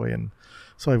with Joey, and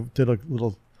so I did a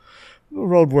little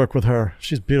road work with her.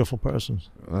 She's a beautiful person.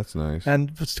 That's nice.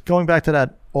 And just going back to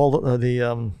that,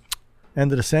 the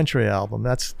End of the Century album,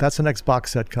 that's the next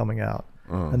box set coming out.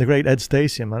 Oh. And the great Ed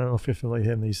Stasium, I don't know if you're familiar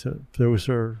with him, he's a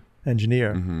producer,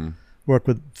 engineer, Mm-hmm. worked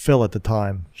with Phil at the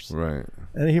time. Right.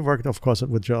 And he worked, of course,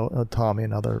 with Joe, Tommy,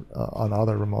 and on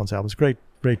other Ramones albums. Great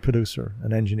producer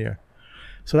and engineer.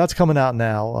 So that's coming out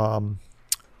now.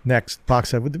 Next box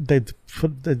set.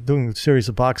 They're doing a series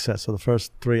of box sets. So the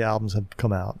first 3 albums have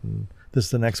come out, and this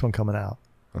is the next one coming out.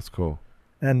 That's cool.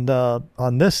 And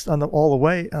on the All the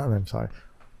Way, I'm sorry,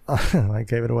 I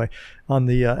gave it away. On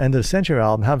the End of the Century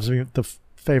album, happens to be the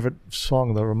favorite song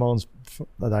of the Ramones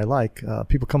that I like.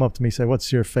 People come up to me and say,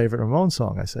 "What's your favorite Ramones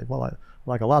song?" I say, "Well, I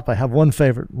like a lot, but I have one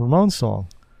favorite Ramones song,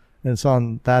 and it's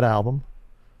on that album.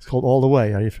 It's called All the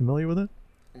Way. Are you familiar with it?"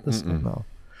 No.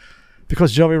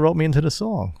 Because Joey wrote me into the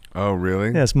song. Oh,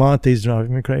 really? Yes, Monty's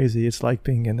driving me crazy. It's like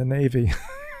being in the Navy.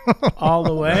 All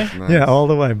the way. Nice. Yeah, All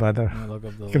the Way by the. I'll look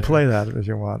up the You can play that if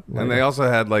you want. And they also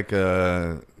had like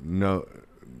a no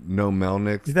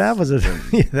Melnick. That was a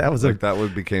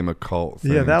that became a cult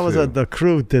thing. Yeah, that was too. the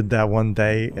crew did that one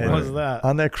day. What was that?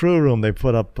 On their crew room, they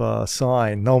put up a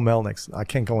sign, "No Melnick's." I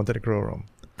can't go into the crew room.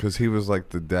 Because he was like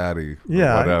the daddy.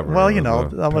 Yeah, whatever. well,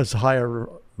 that was higher.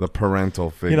 The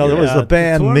parental figure. There was the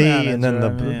band tour me, manager, and then I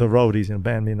mean. the roadies,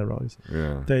 band me and the roadies.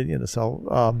 Yeah.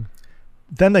 So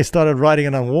then they started writing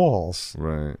it on walls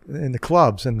Right. in the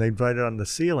clubs, and they'd write it on the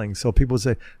ceiling. So people would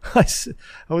say, I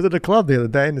was at a club the other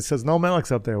day, and it says "No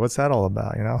Melnick's" up there. What's that all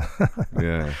about?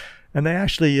 Yeah. And they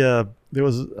actually there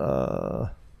was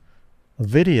a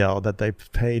video that they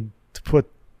paid to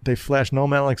put. They flashed "No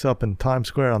Melnick's" up in Times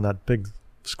Square on that big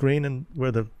screen and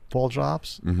where the ball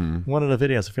drops. Mm-hmm. One of the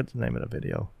videos, I forget the name of the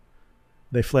video.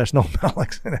 They flashed "No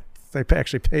Melnick's" in it. They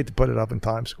actually paid to put it up in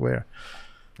Times Square.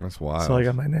 That's wild. So I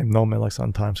got my name, "No Melnick's"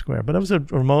 on Times Square. But it was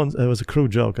it was a crew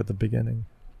joke at the beginning.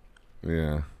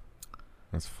 Yeah.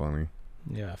 That's funny.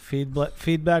 Yeah,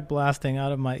 feedback blasting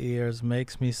out of my ears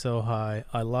makes me so high.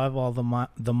 I love all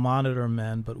the Monitor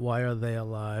men, but why are they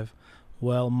alive?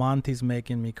 Well, Monty's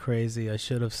making me crazy. I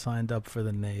should have signed up for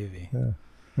the Navy. Yeah,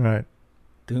 right.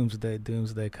 Doomsday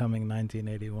coming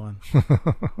 1981.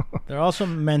 They're also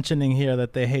mentioning here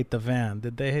that they hate the van.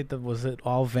 Did they hate was it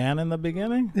all van in the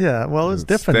beginning? Yeah, well, it was It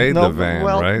different. stayed no, the van,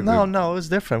 well, right? No, it was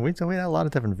different. We had a lot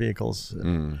of different vehicles.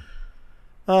 Mm.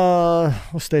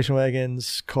 Station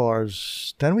wagons,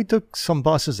 cars. Then we took some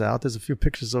buses out. There's a few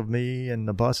pictures of me and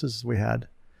the buses we had.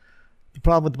 The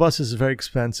problem with the buses is very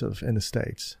expensive in the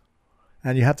States,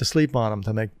 and you have to sleep on them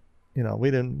to make. We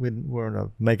weren't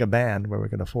a mega band where we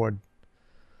could afford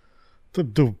to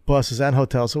do buses and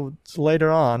hotels. So later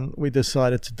on, we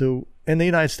decided to do in the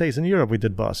United States. In Europe, we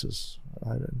did buses.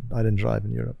 I didn't drive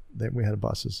in Europe. We had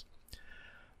buses,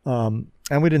 and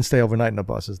we didn't stay overnight in the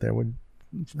buses. There would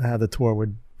have the tour.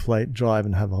 We'd drive,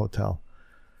 and have a hotel.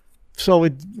 So we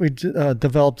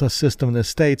developed a system in the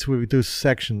States where we do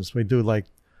sections. We do like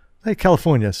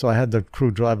California. So I had the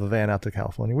crew drive a van out to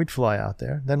California. We'd fly out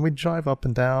there. Then we'd drive up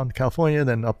and down California,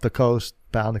 then up the coast,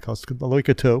 down the coast, a week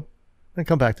or two, then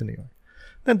come back to New York.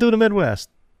 Then do the Midwest.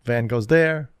 Van goes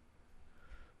there.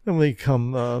 Then we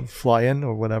come fly in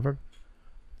or whatever.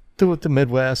 Do it the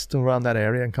Midwest, around that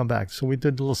area, and come back. So we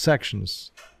did little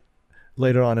sections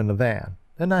later on in the van.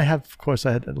 And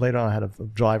later on I had a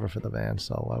driver for the van,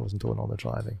 so I wasn't doing all the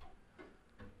driving.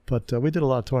 But we did a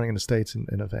lot of touring in the States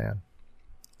in a van.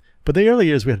 But the early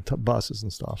years we had buses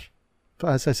and stuff.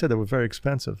 But as I said, they were very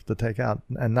expensive to take out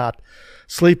and not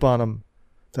sleep on them,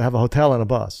 to have a hotel and a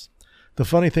bus. The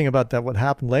funny thing about that, what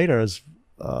happened later is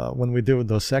when we do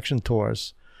those section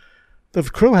tours, the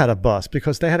crew had a bus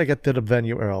because they had to get to the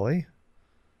venue early,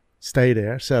 stay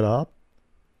there, set up,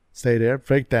 stay there,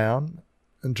 break down,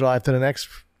 and drive to the next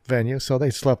venue. So they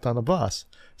slept on the bus.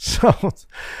 So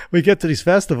we get to these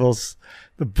festivals,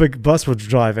 the big bus would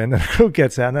drive in, and the crew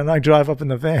gets out, and then I drive up in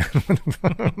the van.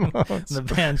 The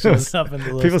van shows up in the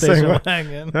little People station saying,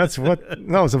 wagon.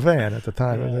 No, it was a van at the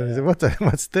time. Yeah.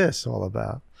 What's this all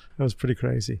about? It was pretty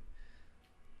crazy.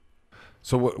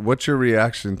 So what's your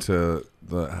reaction to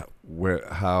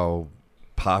how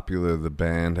popular the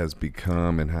band has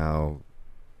become and how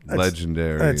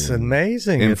legendary? It's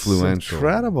amazing. Influential. It's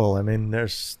incredible. I mean, they're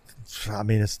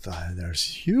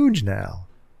huge now.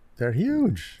 They're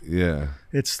huge. Yeah.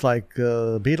 It's like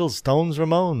Beatles, Stones,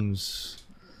 Ramones.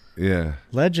 Yeah.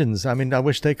 Legends. I mean, I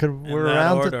wish they were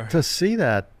around to see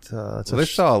that. They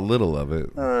saw a little of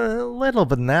it. A little,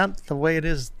 but not the way it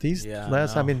is these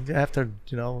last. No. I mean, after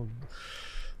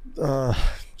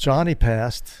Johnny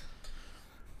passed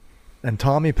and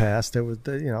Tommy passed, there was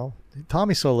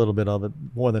Tommy saw a little bit of it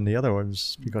more than the other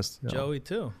ones because Joey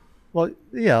too. Well,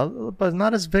 yeah, but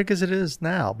not as big as it is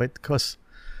now, because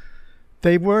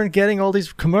they weren't getting all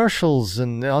these commercials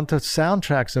and onto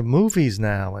soundtracks of movies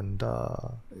now, and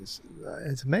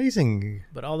it's amazing.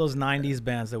 But all those '90s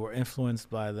bands that were influenced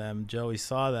by them, Joey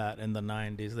saw that in the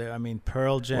 '90s.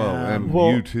 Pearl Jam. Well, and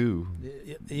Well- you too.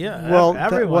 Yeah. Well,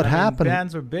 everyone. what I mean, happened-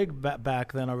 bands were big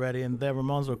back then already, and the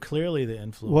Ramones were clearly the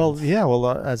influence. Well, yeah,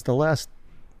 as the last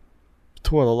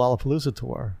tour, the Lollapalooza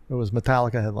tour, it was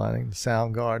Metallica headlining,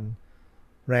 Soundgarden,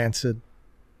 Rancid,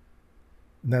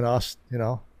 and then us,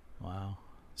 Wow.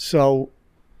 So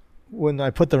when I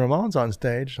put the Ramones on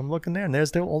stage, I'm looking there, and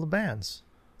there's all the bands.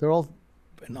 They're all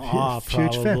An awe,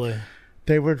 huge fan. probably.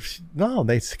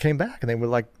 they came back, and they were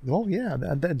like, oh, yeah.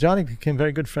 And Johnny became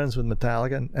very good friends with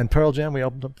Metallica, and Pearl Jam. We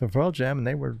opened up for Pearl Jam, and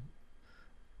they were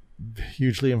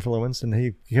hugely influenced, and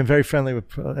he became very friendly with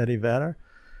Eddie Vedder.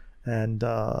 And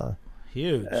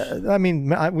Huge. I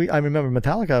remember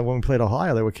Metallica when we played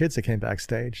Ohio. There were kids that came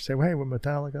backstage, say, "Hey, we're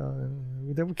Metallica."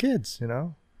 And they were kids,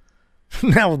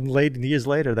 Now, years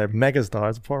later, they're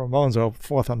megastars. The poor Ramones are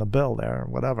fourth on the bill there, or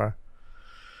whatever.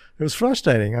 It was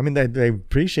frustrating. I mean, they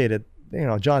appreciated.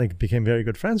 Johnny became very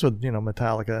good friends with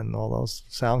Metallica and all those,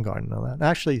 Soundgarden and all that.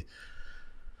 Actually,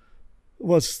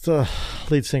 was the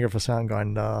lead singer for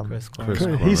Soundgarden. Chris Chris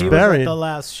Cornell. Cornell. He's He buried. was at the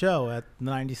last show at the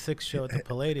 '96 show at the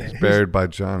Palladium. Buried by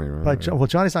Johnny, right? Well,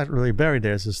 Johnny's not really buried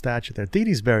there. There's a statue there. Dee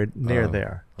Dee's buried near Oh,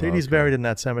 there. Dee Dee's okay. buried in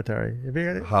that cemetery.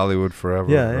 Hollywood Forever.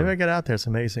 Yeah, or- if you get out there, it's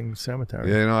an amazing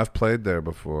cemetery. Yeah, I've played there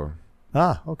before.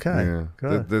 Ah, okay. Yeah,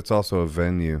 Good. It's also a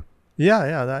venue.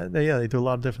 Yeah. They do a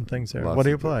lot of different things there. Lots What do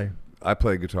you of play? I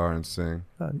play guitar and sing.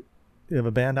 You have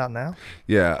a band out now?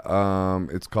 Yeah,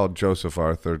 it's called Joseph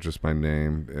Arthur, just my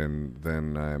name, and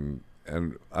then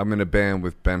I'm in a band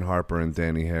with Ben Harper and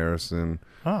Danny Harrison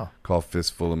Oh, called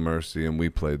Fistful of Mercy, and we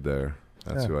played there.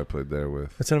 That's Yeah. who I played there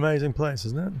with. it's an amazing place,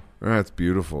 isn't it? It's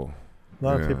beautiful. A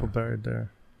lot of Yeah. people buried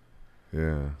there.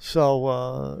 Yeah.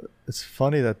 So it's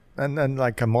funny that and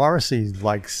like Morrissey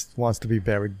wants to be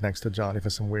buried next to Johnny for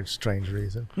some weird, strange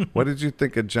reason. What did you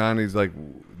think of Johnny's,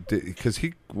 because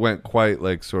he went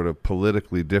quite sort of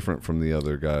politically different from the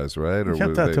other guys, right? He kept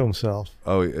were that they- to himself.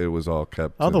 Oh, it was all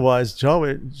kept. to- Otherwise,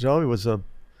 Joey was a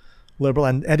liberal,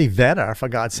 and Eddie Vedder, for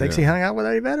God's sakes, he Yeah. hung out with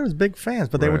Eddie Vedder. Was big fans,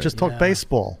 but they would Right. just talk Yeah.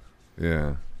 baseball.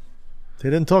 Yeah. They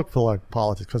didn't talk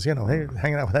politics because hey,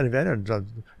 hanging out with Eddie Vedder,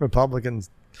 Republicans,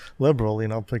 liberal,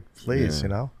 please,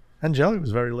 Yeah. And Joey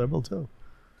was very liberal too.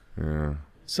 Yeah.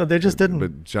 So they just didn't.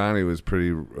 But Johnny was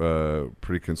pretty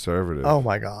conservative. Oh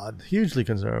my God, hugely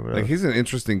conservative. He's an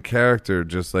interesting character.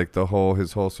 Just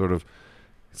his whole sort of,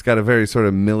 he's got a very sort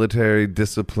of military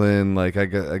discipline. I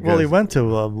guess. Well, he went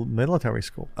to military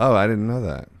school. Oh, I didn't know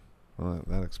that. Well,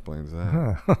 that explains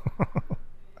that.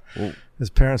 Well, His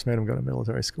parents made him go to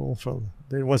military school.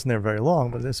 It wasn't there very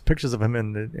long, but there's pictures of him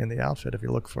in the outfit if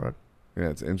you look for it. yeah,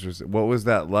 it's interesting. What was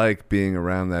that like being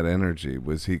around that energy?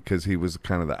 Was he, because he was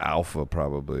kind of the alpha,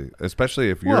 probably, especially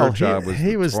if your Well, job was he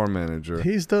the was- tour manager,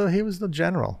 He was the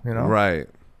general, right?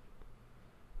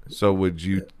 So would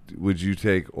you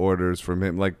take orders from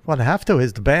him? Well, I have to.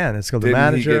 He's the band. It's called the Didn't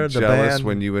manager, he get the jealous band.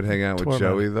 when you would hang out tour with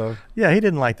Joey, though? Yeah, he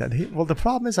didn't like that. Well, the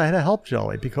problem is I had to help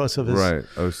Joey because of his, Right,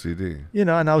 OCD.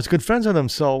 and I was good friends with him,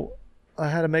 so I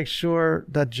had to make sure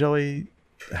that Joey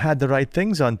had the right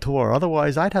things on tour.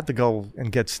 Otherwise, I'd have to go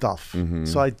and get stuff. Mhm.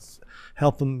 So I'd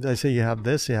help him. I say, you have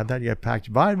this, you have that, you have packed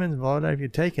your vitamins, whatever you're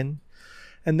taking.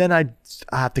 And then I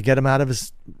have to get him out of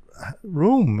his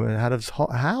room, out of his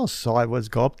house. So I was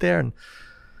go up there and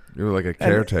You were like a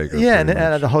caretaker. yeah, and pretty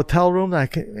at much. the hotel room, I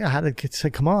had to say,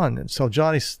 "Come on!" And so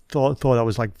Johnny thought I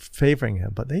was favoring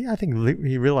him, but I think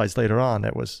he realized later on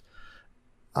that was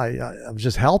I was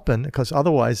just helping because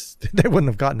otherwise they wouldn't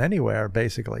have gotten anywhere.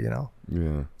 Basically,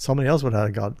 Yeah. somebody else would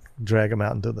have drag him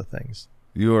out and do the things.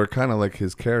 You were kind of like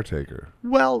his caretaker.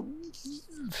 Well,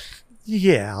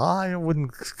 yeah, I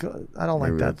wouldn't. I don't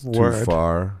like Maybe that that's word. Too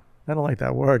far. I don't like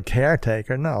that word,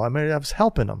 caretaker. No, I was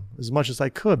helping him as much as I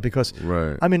could because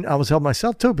Right. I was helping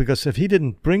myself too because if he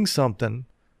didn't bring something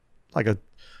like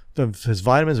his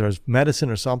vitamins or his medicine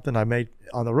or something I made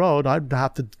on the road, I'd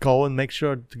have to go and make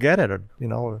sure to get it,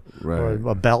 or Right. or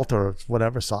a belt or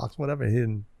whatever, socks, whatever. He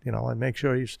didn't, I'd make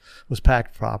sure he was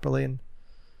packed properly, and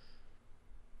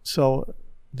so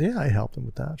yeah, I helped him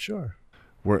with that. Sure.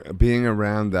 Being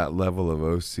around that level of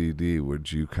OCD,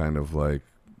 would you kind of go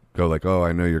oh,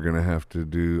 I know you're gonna have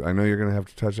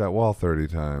to touch that wall 30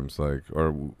 times,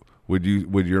 or would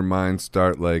your mind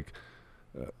start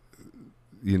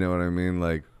you know what I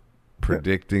mean,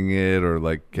 predicting it or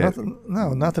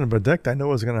Nothing to predict. I knew it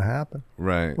was going to happen.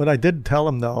 right? What I did tell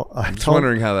him though, I'm just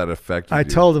wondering how that affected I you.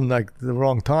 told him the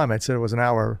wrong time. I said it was an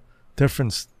hour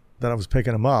difference that I was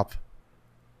picking him up.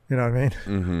 You know what I mean?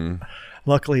 Mm-hmm.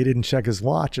 Luckily, he didn't check his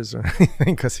watches or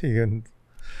anything because he couldn't.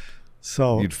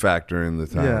 So You'd factor in the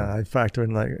time. yeah, I factor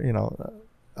in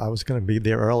I was going to be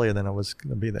there earlier than I was going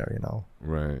to be there.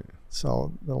 Right.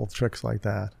 So little tricks like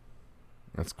that.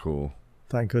 That's cool.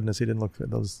 Thank goodness he didn't look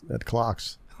at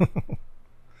clocks.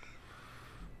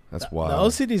 That's The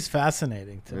wild. OCD's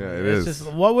fascinating to me. Yeah, it It's is.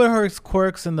 just, what were her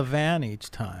quirks in the van each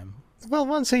time? Well,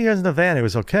 once he was in the van, it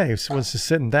was okay. He was just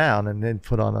sitting down and then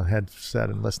put on a headset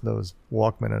and listen to his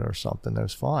Walkman or something. It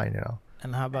was fine,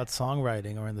 And how about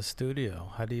songwriting or in the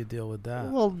studio? How do you deal with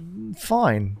that? Well,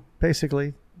 fine,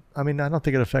 basically. I mean, I don't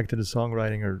think it affected his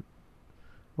songwriting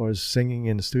or his singing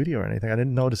in the studio or anything. I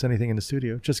didn't notice anything in the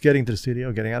studio. Just getting to the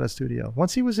studio, getting out of the studio.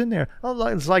 Once he was in there,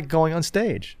 it's like going on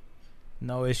stage.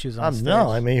 No issues on stage?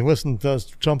 No, I mean, he wasn't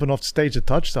jumping off the stage to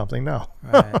touch something. No.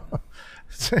 Right.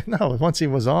 No, once he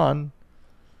was on,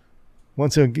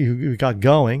 once he got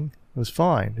going, it was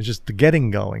fine. It's just the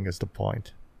getting going is the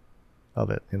point of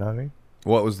it. You know what I mean?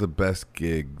 What was the best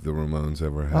gig the Ramones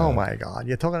ever had? Oh my God!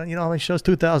 You're talking. How many shows?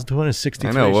 2,263.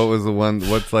 I know. What was the one?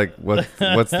 What's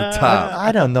the top?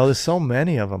 I don't know. There's so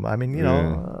many of them. I mean,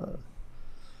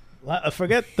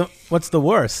 Forget what's the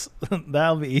worst.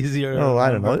 That'll be easier.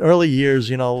 I don't know. Early years,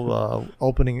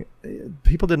 opening.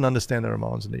 People didn't understand the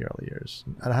Ramones in the early years,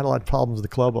 and I had a lot of problems with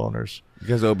the club owners. You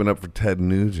guys opened up for Ted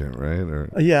Nugent, right? Or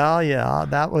Yeah,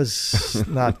 that was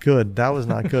not good. That was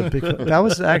not good. Because that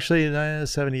was actually in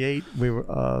 '78. We were. It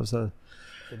was a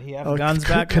Did he have guns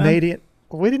back Canadian.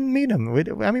 We didn't meet him.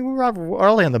 We were out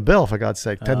early on the bill, for God's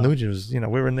sake. Ted Nugent was. We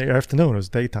were in the afternoon. It was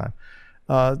daytime.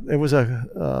 It was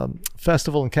a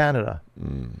festival in Canada.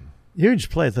 Huge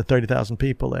place, the 30,000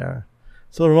 people there.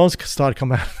 So the Ramones started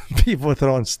coming out, people with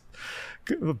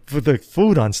the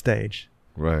food on stage.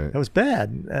 right. It was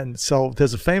bad. And so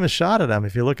there's a famous shot of them,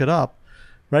 if you look it up.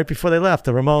 Right before they left,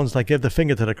 the Ramones gave the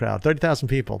finger to the crowd. 30,000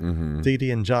 people. Mm-hmm. Dee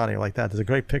Dee and Johnny like that. There's a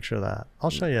great picture of that. I'll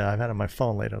show you. I've had it on my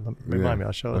phone later. Remind me.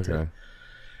 I'll show it to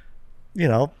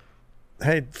you.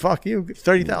 Hey, fuck you,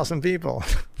 30,000 people.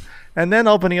 And then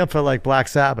opening up for like Black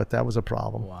Sabbath, that was a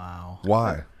problem. Wow.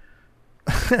 Why?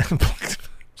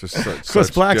 Just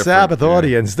Because Black Sabbath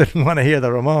audience didn't want to hear the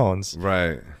Ramones,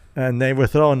 Right. and they were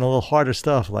throwing a little harder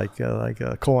stuff like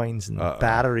coins and Uh-oh.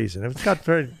 batteries, and it got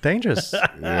very dangerous.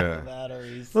 Yeah.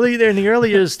 Batteries. Well, in the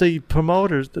early years, the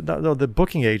promoters, the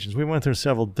booking agents, we went through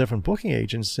several different booking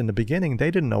agents in the beginning.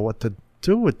 They didn't know what to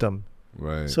do with them,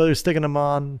 Right. so they were sticking them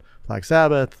on Black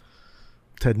Sabbath,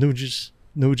 Ted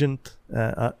Nugent,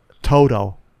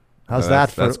 Toto. How's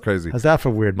that for? That's crazy. How's that for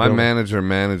weird? My billing? manager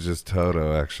manages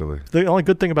Toto, actually. The only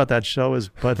good thing about that show is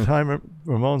by the time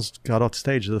Ramones got off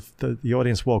stage, the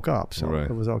audience woke up, so Right.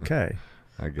 it was okay.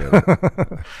 I get it.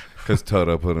 Because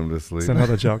Toto put him to sleep. It's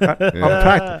another joke.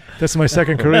 Yeah. This is my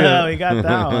second Oh, career. we got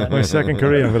that one. My second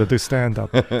career, I'm going to do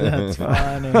stand-up. That's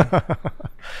funny.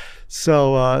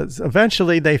 So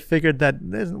eventually they figured that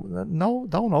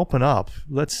don't open up.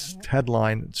 Let's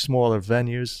headline smaller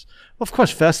venues. Of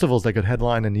course, festivals they could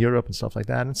headline in Europe and stuff like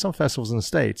that, and some festivals in the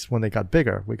States. When they got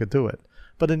bigger, we could do it.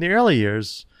 But in the early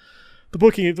years,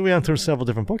 we went through several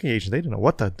different booking agents. They didn't know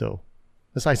what to do.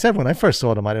 As I said, when I first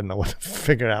saw them, I didn't know what to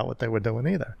figure out what they were doing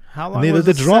either. How long Neither was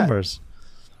the the set? drummers.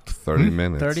 30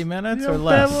 minutes. 30 minutes Yeah, or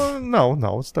less?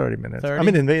 No, it's 30 minutes. 30? I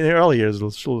mean, in the early years, it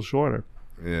was a little shorter.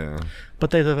 Yeah.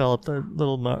 But they developed a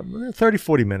little 30,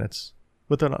 40 minutes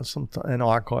with an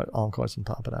encores on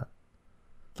top of that.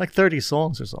 Like 30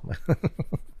 songs or something.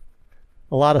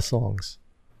 A lot of songs.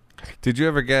 Did you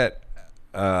ever get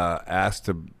asked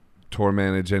to tour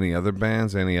manage any other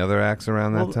bands, any other acts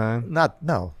around that time?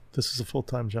 No. This is a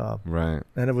full-time job. Right.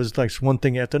 And it was like one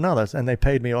thing after another. And they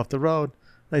paid me off the road.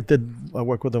 I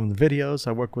worked with them in videos.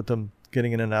 I worked with them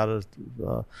getting in and out of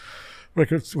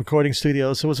recording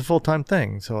studios. So it was a full-time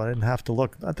thing. So I didn't have to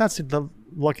look. That's the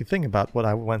lucky thing about what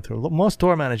I went through. Most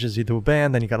tour managers, you do a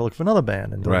band, then you got to look for another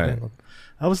band. And Right.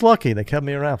 I was lucky. They kept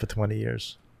me around for 20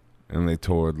 years. And they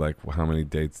toured like how many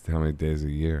days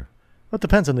a year? Well, it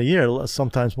depends on the year.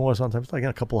 Sometimes more, sometimes like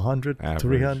a couple hundred, Average,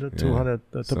 300, yeah. 200.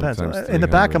 It depends. Sometimes In the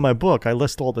back 300. of my book, I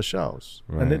list all the shows.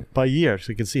 Right. And by year,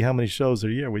 so you can see how many shows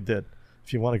a year we did.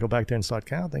 If you want to go back there and start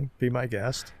counting, be my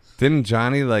guest. Didn't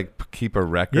Johnny keep a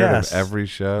record Yes. of every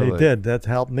show? He did. That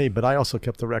helped me, but I also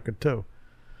kept the record too.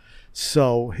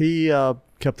 So he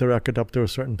kept the record up to a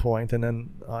certain point, and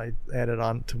then I added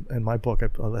on to in my book. I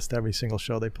list every single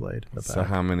show they played. In the So back.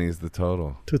 how many is the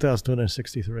total?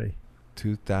 2,263.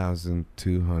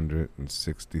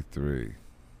 2,263.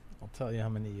 I'll tell you how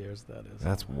many years that is.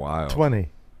 That's wild. 20.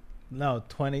 No,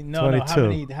 20. No,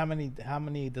 22. How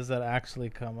many does that actually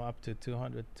come up to?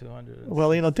 200, 200.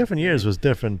 Well, different years was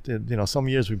different. Some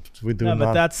years we do. No,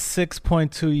 but that's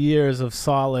 6.2 years of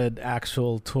solid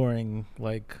actual touring.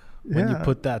 Like when you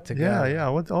put that together. Yeah.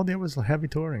 All there was heavy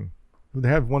touring. They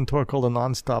had one tour called the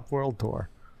Non-Stop World Tour.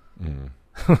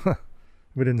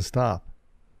 We didn't stop.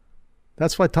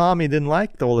 That's why Tommy didn't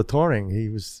like all the touring.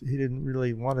 He didn't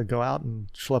really want to go out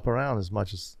and schlep around as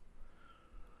much as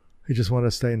he just wanted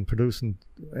to stay and produce and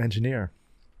engineer.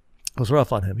 It was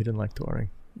rough on him. He didn't like touring.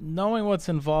 Knowing what's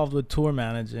involved with tour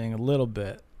managing a little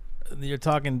bit, you're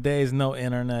talking days, no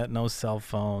internet, no cell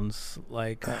phones.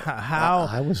 Like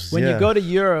when you go to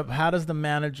Europe, how does the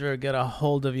manager get a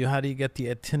hold of you? How do you get the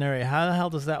itinerary? How the hell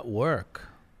does that work?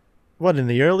 What, in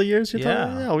the early years?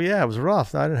 Yeah. Oh, yeah, it was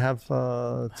rough. I didn't have...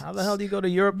 how the hell do you go to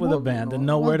Europe with a band and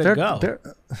know where to go?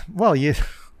 Well, you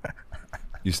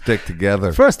stick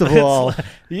together. First of all...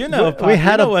 you know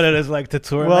what it is like to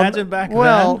tour. Imagine back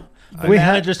then. We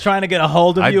had just trying to get a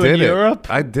hold of you in Europe.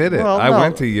 I did it. I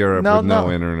went to Europe with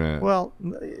no internet. Well,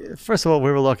 first of all,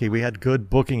 we were lucky. We had good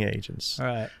booking agents. All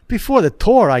right. Before the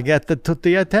tour, I get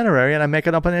the itinerary and I make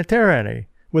it up an itinerary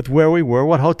with where we were,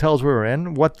 what hotels we were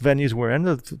in, what venues we're in,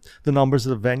 the numbers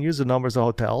of the venues, the numbers of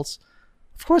hotels.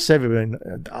 Of course, everybody.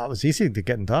 It was easy to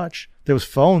get in touch. There was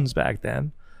phones back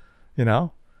then,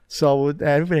 So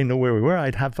everybody knew where we were.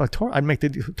 I'd have a tour. I'd make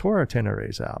the tour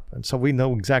itineraries out, and so we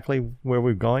know exactly where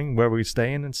we're going, where we're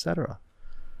staying, etc.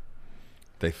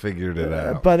 They figured it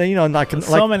out. But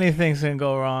so many things can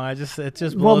go wrong. It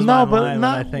just blows my mind when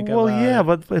I think about it. Well,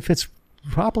 but if it's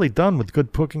properly done with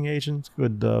good booking agents,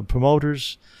 good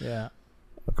promoters, a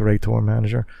great tour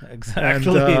manager,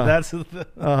 exactly. And, that's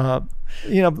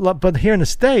but here in the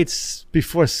States,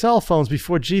 before cell phones,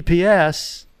 before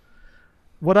GPS.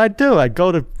 What I'd do, I'd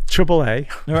go to AAA.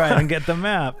 Right, and get the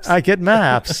maps. I get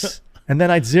maps. And then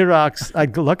I'd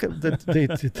look at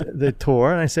the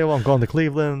tour, and I say, well, I'm going to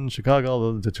Cleveland,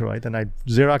 Chicago, Detroit. And I'd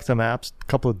Xerox the maps, a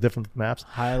couple of different maps.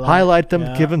 Highlight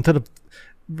them, give them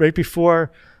right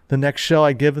before the next show,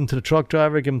 I give them to the truck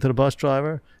driver, give them to the bus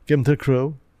driver, give them to the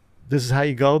crew. This is how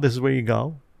you go, this is where you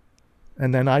go.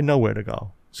 And then I know where to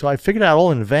go. So I figured it out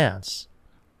all in advance.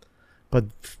 But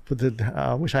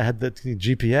I wish I had the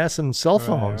GPS and cell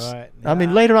phones. Right. Yeah. I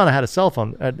mean, later on I had a cell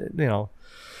phone.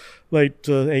 Late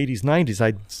 80s, 90s,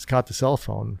 I got the cell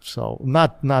phone. So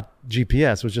not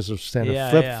GPS. It was just a standard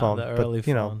flip phone. The early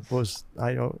phones. It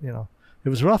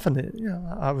was roughing it.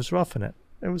 I was roughing it.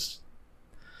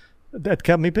 That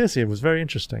kept me busy. It was very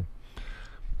interesting.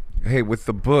 Hey, with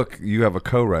the book, you have a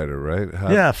co-writer,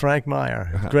 right? Frank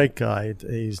Meyer, great guy.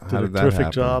 He's did a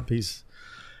terrific job. He's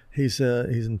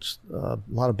in a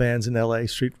lot of bands in L.A.,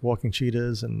 Street Walking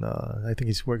Cheetahs, and I think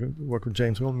he's worked with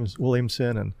James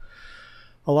Williamson and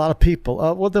a lot of people.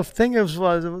 Well, the thing was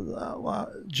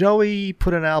Joey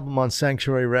put an album on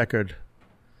Sanctuary Record,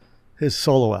 his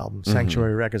solo album,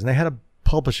 Sanctuary Records, and they had a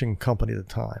publishing company at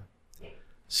the time.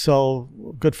 So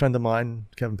a good friend of mine,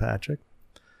 Kevin Patrick,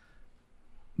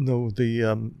 knew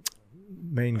the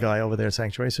main guy over there at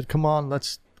Sanctuary. He said, come on,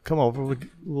 let's come over,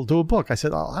 we'll do a book. I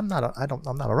said, I'm not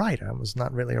a writer. I was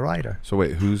not really a writer. So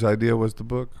wait, whose idea was the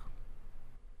book?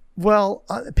 Well,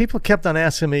 people kept on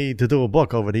asking me to do a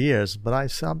book over the years, but I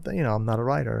said, I'm not a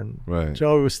writer. And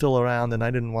Joey was still around, and I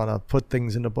didn't want to put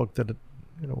things in the book that,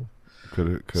 could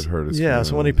hurt his feelings.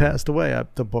 So when he passed away,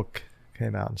 the book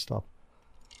came out and stuff.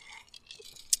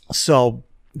 So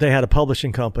they had a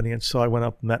publishing company, and so I went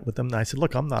up and met with them, and I said,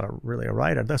 look, I'm not really a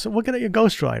writer. They said, we'll get you a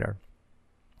ghostwriter.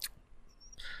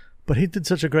 But he did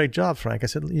such a great job, Frank. I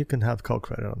said, you can have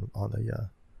co-credit on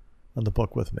the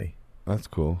book with me. That's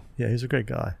cool. Yeah, he's a great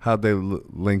guy. How'd they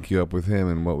link you up with him,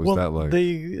 and what was that like?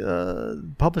 The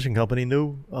publishing company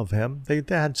knew of him. They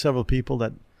had several people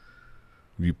that...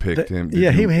 You picked him?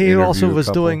 He also was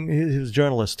doing... He was a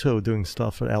journalist, too, doing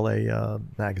stuff for L.A.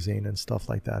 Magazine and stuff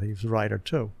like that. He was a writer,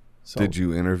 too. So, did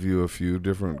you interview a few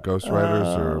different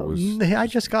ghostwriters, or was... I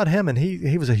just got him, and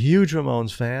he was a huge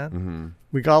Ramones fan. Mm-hmm.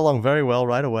 We got along very well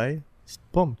right away.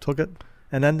 Boom, took it.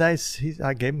 And then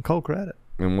I gave him co-credit.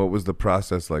 And what was the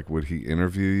process like? Would he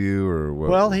interview you, or what?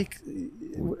 Well,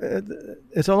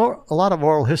 it's a lot of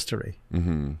oral history.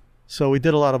 Mm-hmm. So we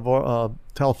did a lot of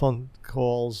telephone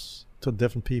calls to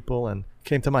different people, and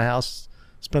came to my house,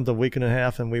 spent a week and a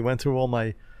half, and we went through all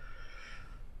my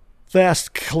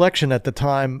vast collection at the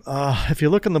time. If you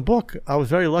look in the book, I was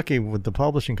very lucky with the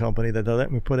publishing company that they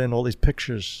let me put in all these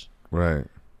pictures. Right.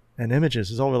 And images.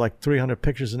 There's over like 300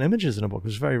 pictures and images in a book. It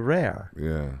was very rare.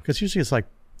 Yeah. Because usually it's like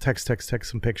text,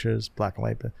 some pictures, black and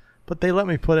white. But they let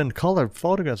me put in colored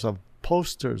photographs of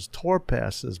posters, tour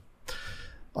passes,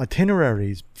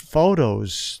 itineraries,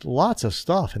 photos, lots of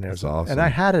stuff in there. That's awesome. And I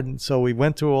had it, so we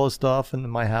went through all the stuff in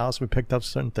my house. We picked up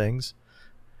certain things.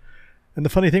 And the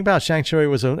funny thing about Sanctuary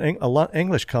was an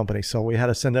English company, so we had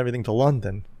to send everything to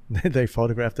London. They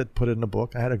photographed it, put it in a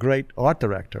book. I had a great art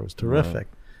director. It was terrific. Right.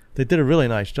 They did a really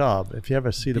nice job. If you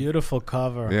ever see the Beautiful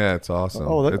cover. Yeah, it's awesome.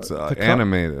 Oh, it's the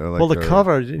animated. Like well, the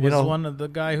cover, you Was know, one of the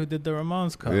guy who did the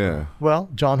Ramones cover. Yeah. well,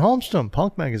 John Holmstrom,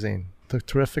 Punk Magazine, the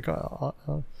terrific.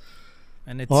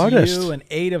 And it's Artist. you and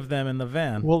 8 of them in the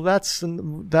van. Well, that's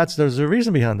there's a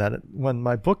reason behind that. When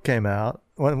my book came out,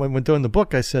 when we're doing the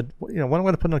book, I said, you know, what am I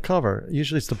going to put on the cover?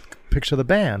 Usually it's the picture of the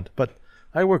band, but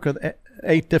I work with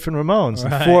 8 different Ramones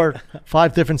Right. and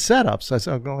 5 different setups. I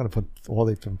said, I'm going to put all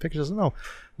these different pictures. No,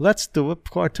 let's do a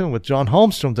cartoon with John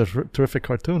Holmstrom, the terrific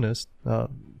cartoonist,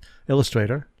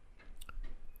 illustrator.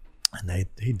 And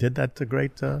he did that to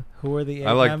great. Who are the 8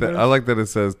 I like members? that. I like that it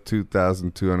says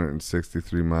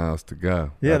 2,263 miles to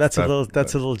go. Yeah, that's a little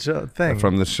thing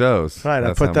from the shows. Right,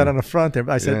 That's I put how that many- on the front there.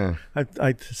 I said, Yeah.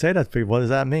 I say that to people. What does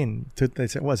that mean? They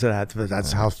say, what's that?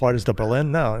 That's how far is to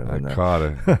Berlin? No. I no. caught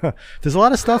it. There's a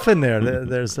lot of stuff in there.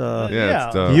 There's Yeah,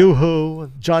 it's dope.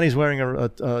 Yoo-Hoo. Johnny's wearing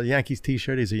a Yankees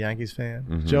T-shirt. He's a Yankees fan.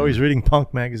 Mhm. Joey's reading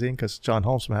Punk magazine because John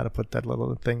Holmstrom had to put that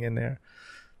little thing in there.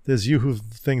 There's Yoo-Hoo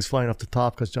things flying off the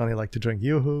top because Johnny liked to drink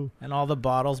Yoo-Hoo. And all the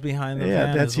bottles behind the Yeah,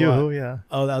 van. that's is what? Yoo-Hoo, yeah.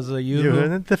 Oh, that was a Yoo-Hoo.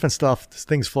 Yoo-Hoo. And different stuff,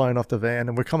 things flying off the van.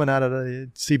 And we're coming out of the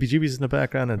CBGB's in the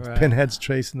background and Right. Pinhead's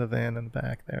tracing the van in the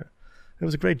back there. It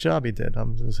was a great job he did.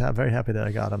 I'm just very happy that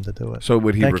I got him to do it. So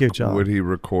would he Thank you, John. would he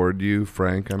record you,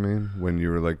 Frank? I mean, when you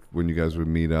were when you guys would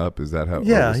meet up, is that how? or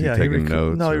Yeah, was he yeah. taking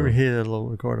notes. No, or- he had a little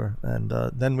recorder, and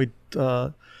then we,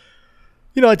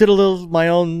 you know, I did a little my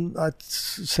own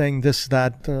saying this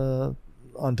that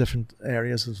on different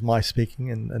areas of my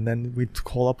speaking, and then we'd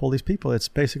call up all these people. It's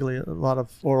basically a lot of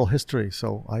oral history,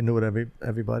 so I knew it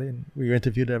everybody, and we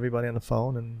interviewed everybody on the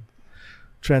phone and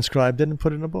transcribed it and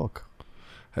put it in a book.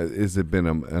 Has it been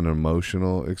an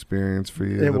emotional experience for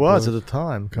you? It the was book? at the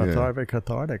time very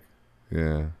cathartic.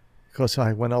 Yeah. Because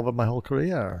I went over my whole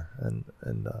career, and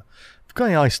you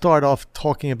know, I started off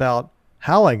talking about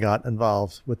how I got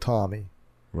involved with Tommy,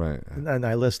 Right. and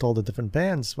I list all the different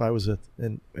bands I was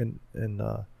in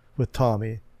with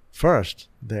Tommy first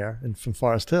there from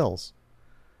Forest Hills,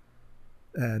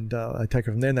 and I take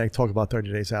it from there. And I talk about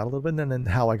 30 Days Out a little bit, and then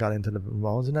how I got into the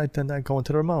Ramones, and then I go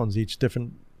into the Ramones, each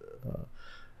different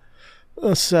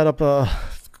set up a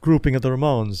grouping of the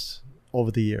Ramones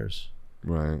over the years.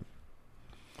 Right.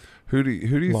 Who do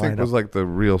you think Lineup. was like the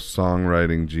real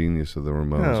songwriting genius of the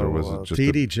Ramones, or was it just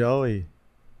Dee Dee, Joey?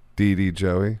 Dee Dee,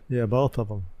 Joey? Yeah, both of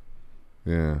them.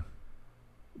 Yeah.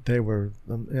 They were,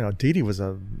 you know, Dee Dee was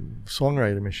a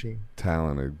songwriting machine.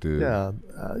 Talented dude. Yeah.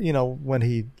 You know, when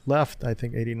he left, I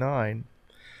think 89,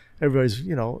 everybody's,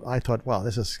 you know, I thought, wow,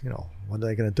 this is, you know, what are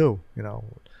they going to do? You know.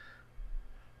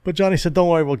 But Johnny said, don't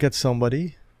worry, we'll get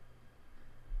somebody.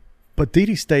 But Dee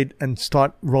Dee stayed and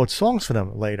wrote songs for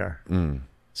them later. Mm.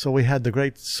 So we had the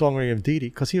great songwriting of Dee Dee,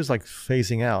 because he was like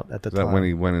phasing out at the Is that time. when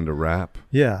he went into rap?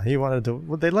 Yeah, he wanted to,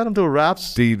 well, they let him do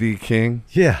raps. Dee Dee King?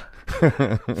 Yeah.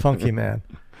 Funky man.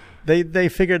 They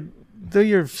figured do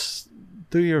your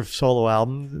solo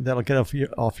album, that'll get off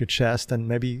your chest, and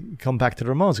maybe come back to the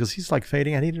Ramones, because he's like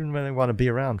fading and he didn't really want to be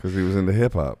around. Because he was into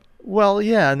hip hop. Well,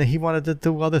 yeah, and he wanted to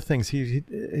do other things. He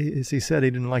said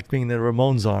he didn't like being in the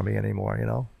Ramones army anymore. You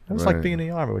know, it was like Right. being in the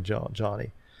army with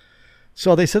Johnny.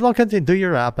 So they said, "Look, do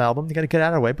your rap album. You got to get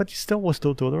out of the way, but you still will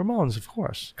still do the Ramones, of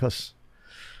course."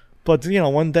 But you know,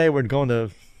 one day we're going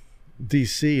to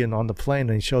DC, and on the plane,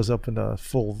 and he shows up in the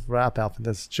full rap outfit,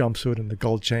 this jumpsuit and the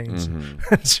gold chains.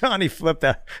 Mhm. And Johnny flipped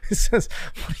out. He says,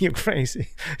 "What are you, crazy?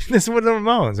 This is with the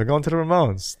Ramones. We're going to the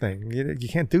Ramones thing. You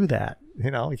can't do that. You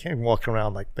know, you can't walk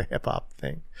around like the hip hop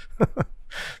thing."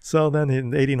 So then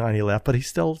in '89 he left, but he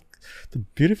still. The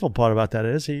beautiful part about that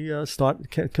is he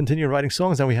continued writing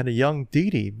songs, and we had a young Dee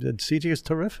Dee. CG is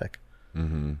terrific.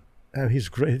 Mm-hmm. And he's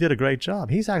great. He did a great job.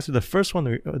 He's actually the first one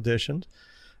we auditioned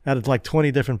out of like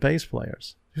 20 different bass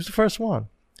players. He was the first one.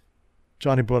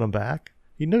 Johnny brought him back.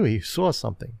 He knew, he saw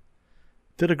something.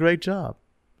 Did a great job.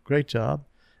 Great job.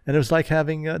 And it was like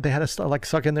having, they had to like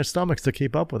suck in their stomachs to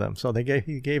keep up with him. So he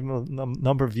gave him a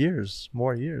number of years,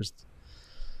 more years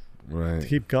Right. to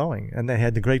keep going. And they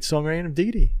had the great songwriting of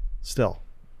Dee Dee still.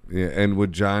 Yeah. And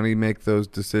would Johnny make those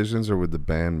decisions, or would the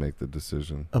band make the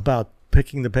decision? About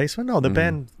picking the bass? No, the Mhm.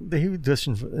 band, he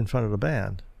auditioned in front of the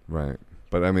band. Right.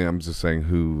 But I mean, I'm just saying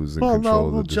who was in Well, control no,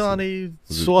 of the decision. Johnny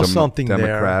Was it saw something there.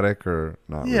 Democratic or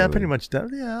not? Yeah, really? pretty much.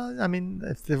 Yeah, I mean,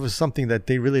 if there was something that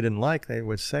they really didn't like, they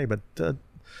would say. But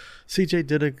CJ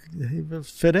he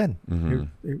fit in. Mhm.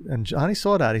 And Johnny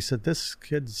saw that. He said, "This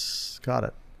kid's got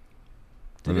it."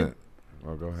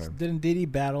 Oh, go ahead. Didn't Didi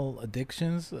battle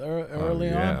addictions early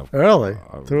yeah. on? Early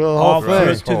through the whole All thing,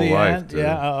 through to the life, end? dude.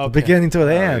 Yeah. the Okay. beginning to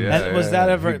the end. yeah. And was that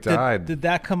ever He died. did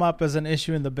that come up as an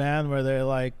issue in the band where they're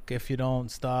like, if you don't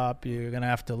stop, you're gonna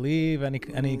have to leave? Any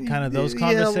kind of those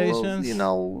conversations? Yeah,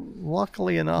 well,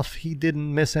 luckily enough, he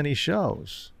didn't miss any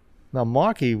shows. Now,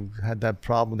 Marky had that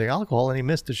problem with the alcohol, and he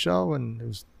missed the show,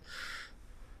 and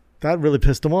that really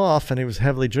pissed him off, and he was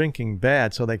heavily drinking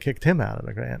bad, so they kicked him out of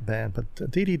the band. But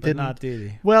Didi but didn't. not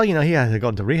Didi. Well, he had to go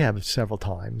into rehab several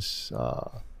times,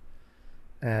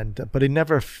 but he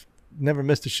never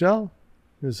missed a show.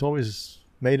 He was always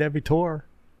made every tour.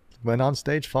 Went on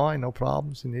stage fine, no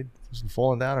problems, and he wasn't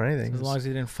falling down or anything. As long as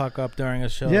he didn't fuck up during a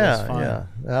show, that's fine. Yeah,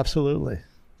 absolutely.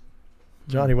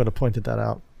 Johnny would have pointed that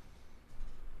out.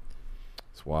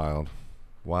 It's wild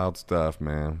stuff,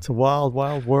 man. It's a wild,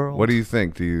 wild world. What do you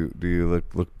think? Do you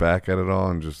look back at it all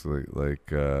and just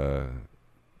like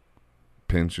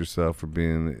pinch yourself for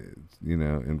being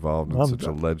involved in such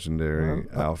a legendary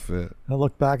outfit? I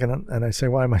look back and I say,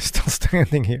 why am I still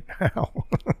standing here now?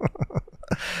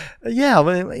 Yeah,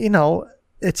 but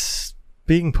it's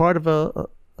being part of a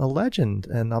legend,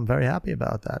 and I'm very happy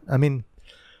about that. I mean,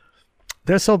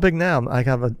 they're so big now. I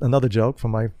have another joke from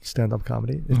my stand-up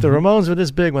comedy. If the Ramones were this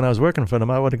big when I was working for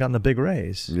them, I would have gotten a big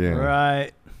raise. Yeah.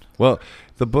 Right. Well,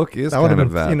 the book is I would kind have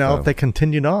of been, that. if they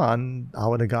continued on, I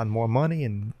would have gotten more money,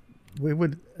 and we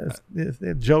would.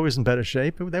 If Joe was in better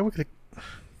shape, they would have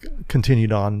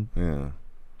continued on. Yeah.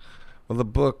 Well, the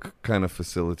book kind of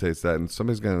facilitates that, and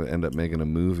somebody's going to end up making a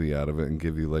movie out of it and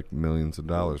give you like millions of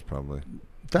dollars, probably.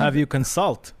 Have you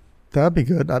consult? That'd be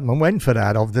good. I'm waiting for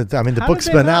that. I mean, the How book's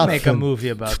did they been not out make for a movie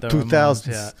about the 2000s. Ramones?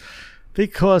 Yeah.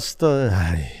 Because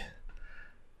the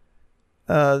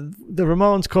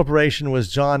Ramones Corporation was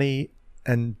Johnny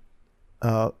and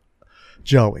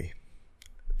Joey.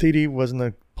 Didi wasn't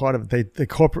a part of it. They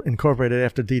incorporated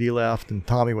after Didi left, and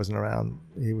Tommy wasn't around.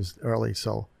 He was early,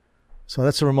 so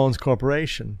that's the Ramones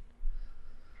Corporation.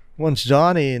 Once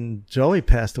Johnny and Joey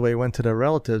passed away, went to their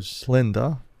relatives,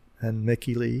 Linda and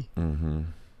Mickey Lee. Mm-hmm.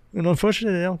 And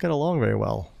unfortunately, they don't get along very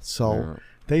well. So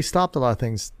they stopped a lot of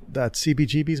things. That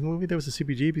CBGB's movie, there was a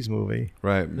CBGB's movie.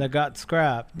 Right. That got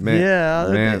scrapped.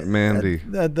 Mandy.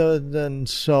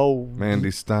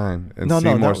 Mandy Stein. And No.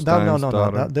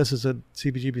 daughter. This is a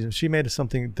CBGB's. She made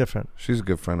something different. She's a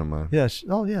good friend of mine. Yeah.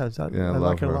 I love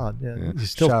like her her a lot. Yeah. Yeah. You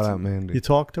still, Shout out Mandy. You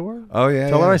talk to her? Oh, yeah.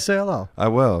 Tell her I say hello. I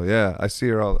will, yeah. I see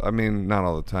her not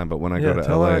all the time, but when I go to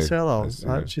tell LA. her I say hello. I see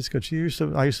her. She's good.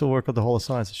 I used to work with the Hall of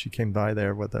Science, and she came by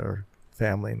there with her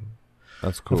family.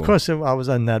 That's cool. Of course, I was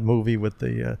in that movie with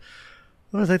the.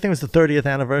 I think it was the 30th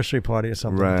anniversary party or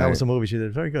something. Right. That was a movie she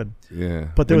did. Very good. Yeah.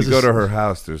 But there when was you go to her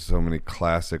house, there's so many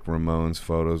classic Ramones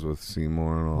photos with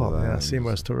Seymour and all that. Yeah,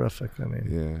 Seymour's terrific. I mean,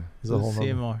 yeah. he's a whole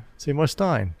Seymour. Seymour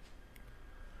Stein.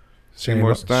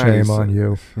 Seymour Stein. Shame on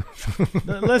you.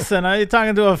 Listen, are you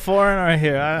talking to a foreigner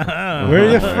here? I don't know. Where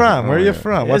are you from? Where are you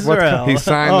from? Israel. He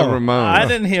signed the Ramones. I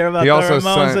didn't hear about He the also Ramones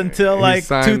signed- until he like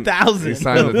signed- 2000. He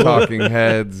signed the Talking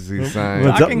Heads. He signed.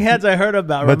 Talking Heads I heard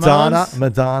about. Madonna.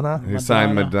 Ramones? He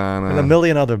signed Madonna. And a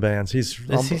million other bands. He's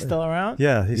Is he still around?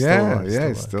 Yeah, he's still around.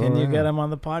 he's still Can you around. get him on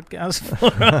the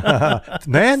podcast?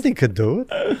 Mandy could do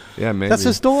it. Yeah, maybe. That's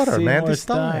his daughter, Seymour Mandy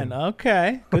Stein.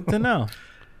 Okay, good to know.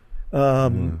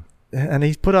 And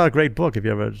he's put out a great book. If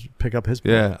you ever pick up his book.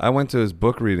 Yeah, I went to his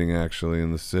book reading actually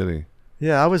in the city.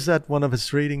 Yeah, I was at one of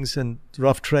his readings in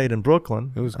Rough Trade in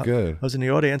Brooklyn. It was good. I was in the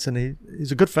audience, and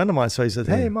he's a good friend of mine. So he said,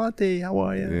 "Hey, Monty, how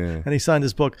are you?" Yeah. And he signed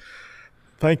his book.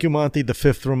 Thank you, Monty, the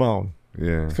fifth Ramone.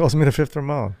 Yeah. He calls me the fifth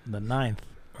Ramone. The ninth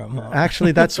Ramone.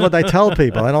 Actually, that's what I tell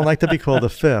people. I don't like to be called the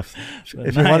fifth.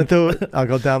 If you want to do it, I'll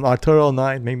go down Arturo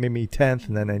 9th, maybe me 10th,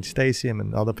 and then Stasium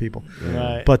and other people.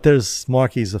 Right. But there's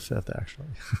Marky's the fifth, actually.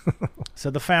 So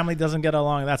the family doesn't get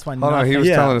along. That's why. Oh no, he nothing- was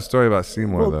Yeah. telling a story about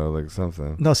Seymour Well- though, like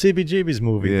something. No, CBGB's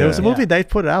movie. There was a Yeah. movie, they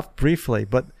put it out briefly,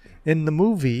 but in the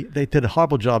movie, they did a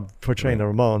horrible job portraying the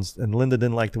Ramones, and Linda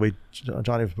didn't like the way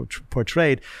Johnny was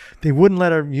portrayed. They wouldn't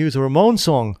let her use a Ramones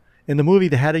song. In the movie,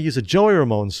 they had to use a Joey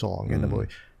Ramone song in the movie.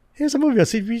 Here's a movie of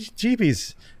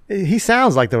CBGB's. He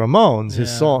sounds like the Ramones, his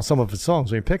Yeah. song, some of his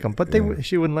songs when you pick them, but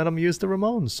she wouldn't let him use the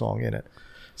Ramones song in it.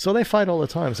 So they fight all the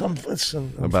time. So it's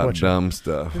About unfortunate. dumb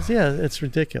stuff. Yeah, it's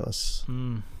ridiculous.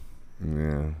 Mm.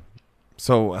 Yeah.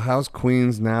 So how's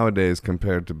Queens nowadays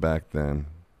compared to back then?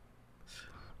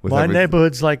 With My every-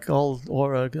 neighborhood's like all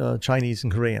Chinese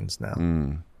and Koreans now.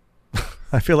 Mm.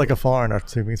 I feel like a foreigner.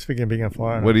 Speaking of being a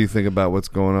foreigner. What do you think about what's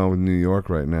going on with New York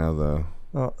right now, though?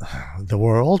 The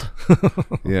world.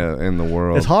 Yeah, in the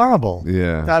world. It's horrible.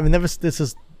 Yeah. I mean,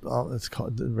 it's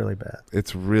really bad.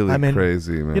 It's really I mean,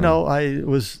 crazy, man. You know, I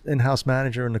was in-house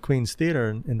manager in the Queen's Theater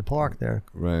in the park there,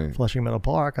 Right. Flushing Meadow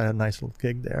Park. I had a nice little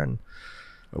gig there, and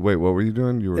Wait, what were you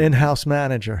doing? You were in-house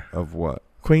manager, of what?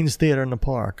 Queen's Theater in the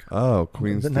park. Oh,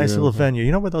 Queen's The nice Theater. little venue.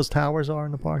 You know where those towers are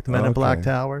in the park? The Men in Black Okay.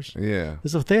 Towers. Yeah.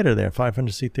 There's a theater there,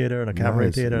 500-seat theater, and a cabaret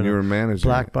Nice. theater, And you and were a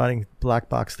managing. black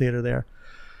box theater there.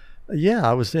 Yeah,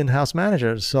 I was in-house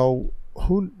manager. So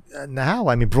who now?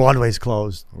 I mean, Broadway's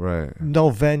closed. Right. No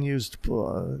venues,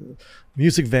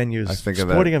 music venues, I think of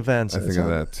that. sporting events. I think of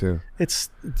that too. It's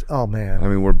oh man. I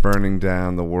mean, we're burning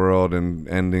down the world and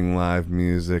ending live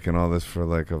music and all this for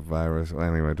like a virus. Well,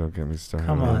 anyway, don't get me started.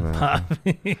 Come on, that.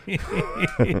 Poppy.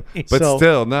 But So-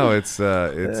 still, no, it's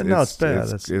it's bad.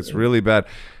 It's really bad,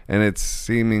 and it's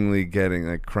seemingly getting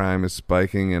like crime is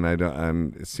spiking, and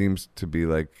it seems to be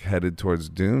like headed towards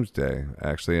doomsday.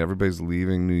 Actually, everybody's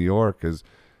leaving New York.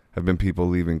 Have been people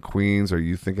leaving Queens? Are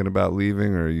you thinking about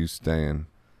leaving, or are you staying?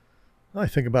 I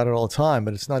think about it all the time,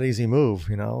 but it's not an easy move.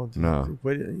 You know, No.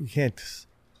 You can't.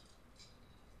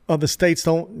 Other states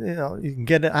don't. You know, you can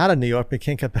get out of New York, but you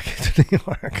can't get back into New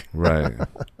York. Right.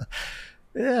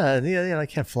 Yeah, you know, I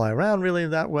can't fly around really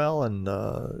that well, and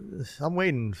I'm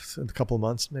waiting in a couple of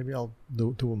months. Maybe I'll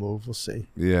do a move. We'll see.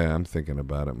 Yeah, I'm thinking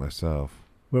about it myself.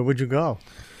 Where would you go?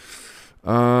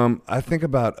 I think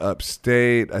about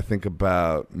upstate. I think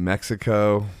about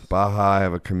Mexico, Baja. I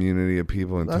have a community of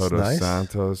people in That's Todos nice.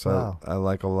 Santos. Wow. I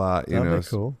like a lot. You That'd know, be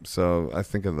cool. So I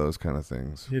think of those kind of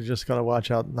things. You just got to watch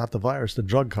out, not the virus, the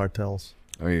drug cartels.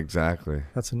 I mean, exactly.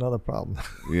 That's another problem.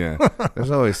 Yeah, there's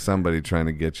always somebody trying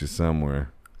to get you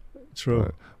somewhere. True.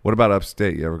 But what about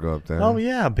upstate? You ever go up there? Oh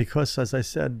yeah, because as I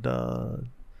said,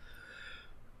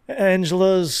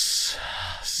 Angela's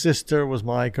sister was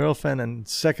my girlfriend, and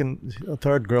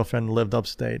third girlfriend lived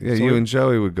upstate. Yeah, So you and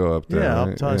Joey would go up there. yeah, right?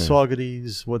 up to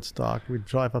Saugerties, Woodstock. We'd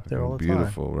drive up there all the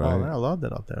Beautiful, time. right? Oh, man, I loved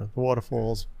it up there. The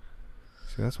waterfalls,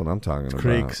 See, that's what I'm talking about.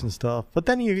 creeks, and stuff. But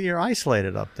then you're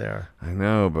isolated up there. I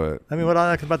know, but I mean, what I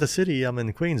like about the city, I'm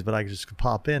in Queens, but I just could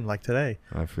pop in like today.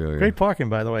 I feel you. Great parking,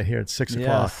 by the way, here at 6 o'clock,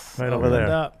 Yes, right over opened there.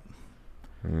 up.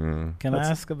 Yeah. Can I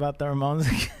ask about the Ramones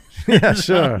again? Yeah,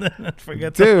 sure.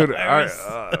 Forget Dude, the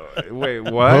virus. wait,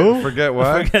 what? Who? Forget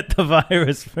what? Forget the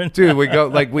virus. For Dude, we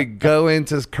go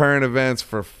into current events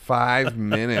for 5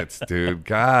 minutes, dude.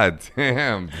 God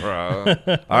damn, bro.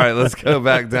 All right, let's go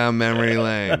back down memory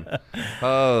lane.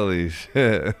 Holy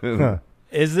shit.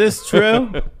 Is this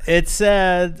true? It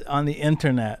said on the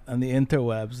internet, on the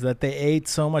interwebs, that they ate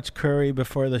so much curry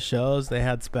before the shows they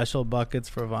had special buckets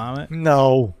for vomit.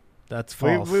 No. That's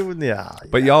false. Yeah.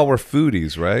 But y'all were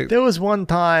foodies, right? There was one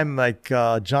time, like,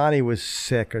 Johnny was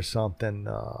sick or something,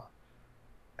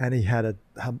 and he had to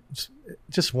have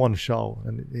just one show,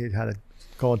 and he had to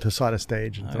go into the side of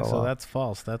stage and throw so up. that's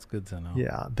false. That's good to know.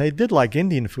 Yeah, they did like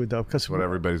Indian food, though, because That's what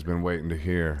everybody's been waiting to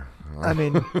hear. I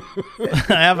mean,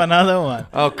 I have another one.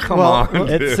 Oh, come Well, on.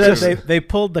 It dude. said they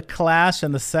pulled the Clash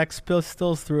and the Sex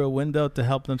Pistols through a window to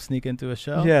help them sneak into a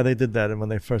show. yeah, they did that, and when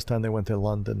they first time they went to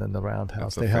London and the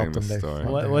Roundhouse, That's a they helped them. famous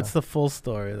story. What's the full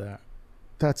story there?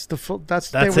 That's the full. That's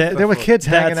That's they it? were, There were kids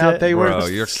hanging That's out. it? They Bro, were.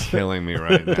 you're killing me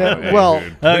right now. That- hey, well-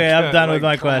 dude. Okay, I'm done with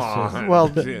my Come questions. on.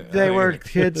 Well, Shit. they were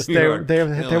kids. You They are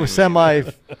were killing me. semi.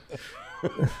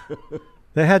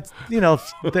 They had,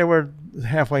 they were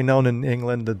halfway known in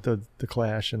England, the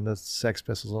Clash and the Sex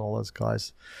Pistols and all those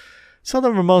guys. So the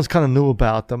Ramones kind of knew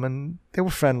about them, and they were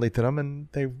friendly to them, and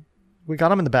we got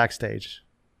them in the backstage.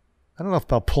 I don't know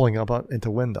about pulling up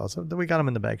into windows. We got them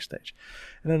in the backstage.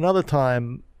 And another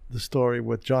time, the story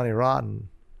with Johnny Rotten,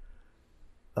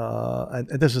 and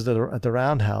this is at the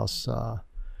Roundhouse.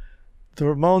 The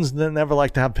Ramones never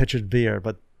liked to have pitchered beer,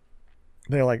 but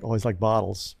they always like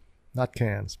bottles, not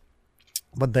cans.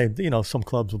 But they, some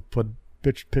clubs would put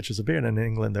pitchers of beer, and in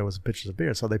England there was pitchers of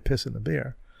beer, so they piss in the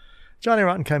beer. Johnny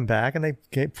Rotten came back, and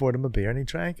they poured him a beer, and he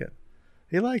drank it.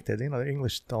 He liked it. The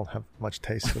English don't have much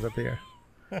taste for the beer.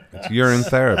 It's urine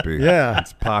therapy. Yeah.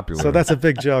 It's popular. So that's a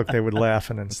big joke. They would laugh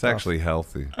and it's stuff. actually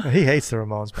healthy. He hates the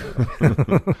Ramones.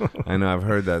 I know, I've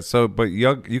heard that. So, but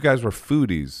you guys were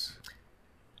foodies.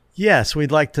 Yes,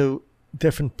 we'd like to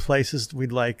different places.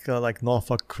 We'd like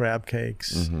Norfolk crab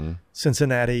cakes, Mm-hmm.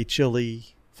 Cincinnati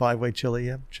chili, 5-way chili.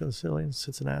 Yeah, chili in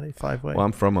Cincinnati, 5-way. Well,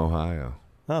 I'm from Ohio.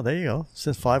 Oh, there you go.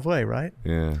 Since 5-way, right?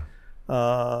 Yeah.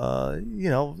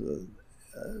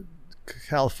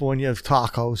 California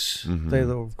tacos. Mhm. They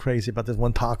were crazy about this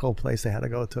one taco place they had to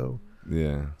go to.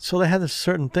 Yeah. So they had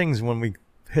certain things when we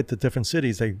hit the different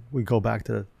cities. We go back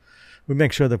to. We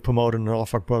make sure they're promoting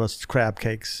Norfolk brought us crab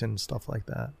cakes and stuff like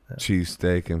that. Yeah.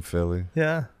 Cheesesteak in Philly.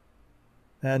 Yeah.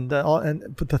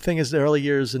 But the thing is, the early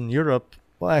years in Europe,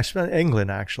 well, actually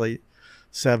England, actually,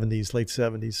 70s, late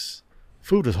 70s,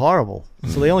 food was horrible.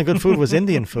 So the only good food was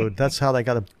Indian food. That's how they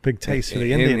got a big taste for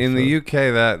the Indian in food. the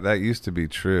UK, that used to be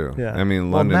true. Yeah. I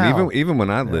mean, Well, London, now- even when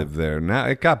I lived there, now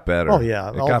it got better. Oh yeah,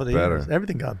 it all got over the better. years,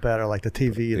 everything got better, like the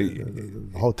TV,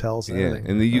 the hotels, and Yeah, everything.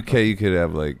 in the UK, you could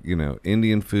have like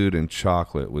Indian food and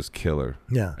chocolate was killer.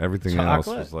 Yeah. Everything else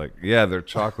Chocolate? was like, their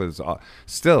chocolate is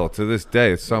still to this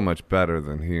day it's so much better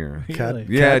than here. Really?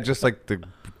 Yeah, just like the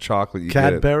chocolate you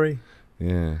Cadbury. get.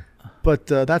 Yeah, But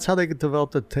that's how they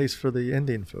developed a taste for the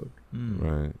Indian food,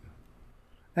 right.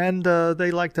 and they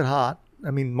liked it hot.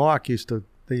 I mean,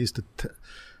 they used to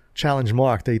challenge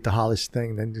Mark to eat the hottest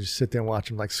thing, then you just sit there and watch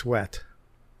him like sweat,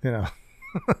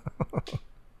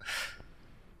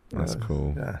 That's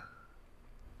cool. Yeah.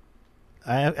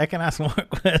 I can ask more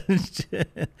questions.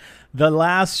 The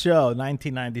last show,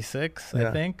 1996, I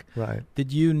Yeah. think. Right.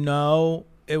 Did you know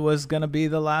it was going to be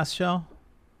the last show?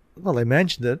 Well, they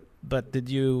mentioned it. But did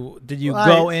you Well,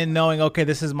 go in knowing, okay,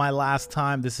 this is my last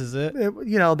time, this is it?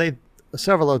 They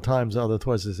several other times other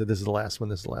tours they said this is the last one,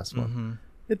 this is the last one.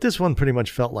 This one pretty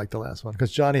much felt like the last one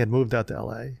because Johnny had moved out to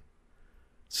L.A.,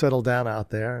 settled down out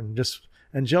there, and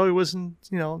Joey wasn't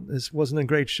in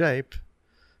great shape,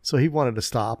 so he wanted to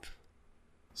stop.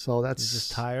 So that's He's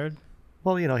just tired.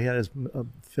 Well, he had his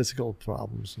physical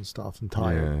problems and stuff, and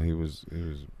tired. Yeah, he was.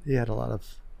 He had a lot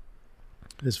of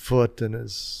his foot and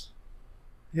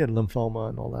he had lymphoma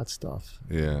and all that stuff.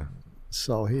 Yeah.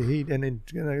 So and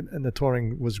the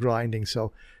touring was grinding,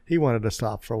 so he wanted to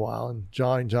stop for a while. And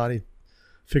Johnny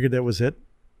figured that was it.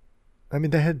 I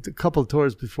mean, they had a couple of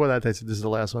tours before that. They said this is the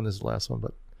last one, this is the last one,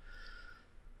 but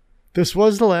this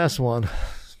was the last one.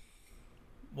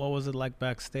 What was it like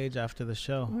backstage after the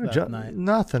show that night?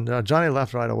 Nothing. Johnny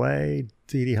left right away.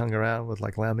 Dee Dee hung around with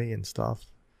like Lemmy and stuff.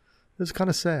 It was kind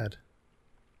of sad.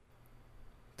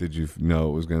 Did you know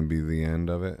it was going to be the end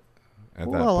of it at that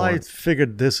Well, I point?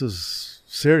 figured this was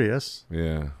serious.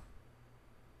 Yeah.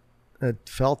 It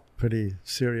felt pretty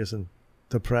serious and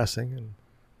depressing,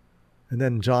 and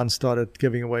then John started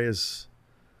giving away his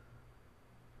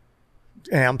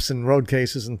amps and road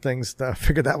cases and things. I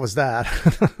figured that was that.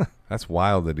 That's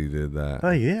wild that he did that.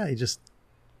 Oh yeah, he just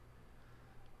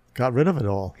got rid of it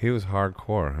all. He was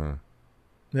hardcore, huh?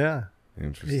 Yeah,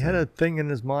 Interesting. he had a thing in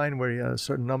his mind where he had a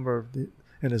certain number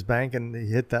in his bank, and he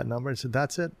hit that number and said,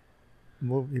 "That's it." He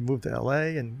moved to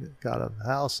L.A. and got a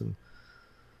house, and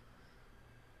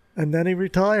then he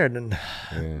retired, and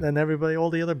then all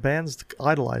the other bands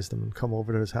idolized him and come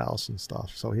over to his house and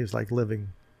stuff. So he was like living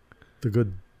the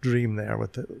good dream there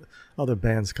with the other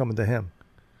bands coming to him.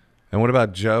 And what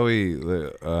about Joey?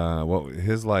 What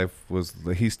his life was?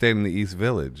 He stayed in the East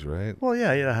Village, right? Well,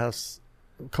 yeah, he had a house,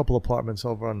 a couple apartments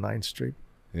over on 9th Street.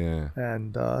 Yeah.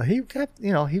 And he kept,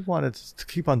 he wanted to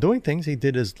keep on doing things. He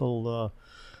did his little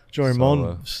Joey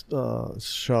Ramone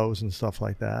shows and stuff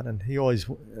like that. And he always,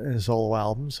 his solo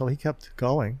albums, so he kept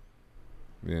going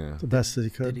Yeah. the best that he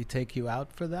could. Did he take you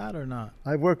out for that or not?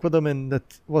 I worked with him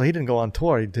he didn't go on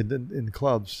tour. He did it in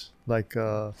clubs. Like,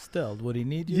 Still, would he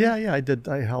need you? yeah, I did.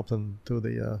 I helped him do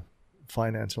the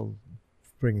financial,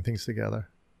 bringing things together.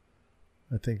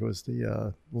 I think it was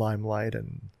the Limelight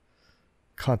and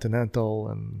Continental,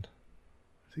 and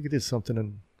I think he did something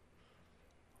in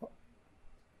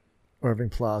Irving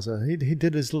Plaza. He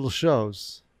did his little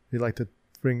shows. He liked to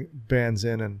bring bands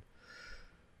in and,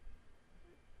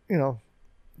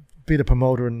 be the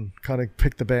promoter and kind of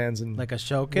pick the bands and Like a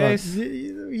showcase?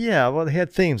 yeah, well, they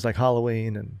had themes like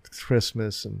Halloween and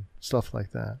Christmas and stuff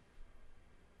like that.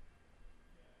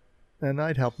 And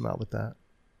I'd help him out with that.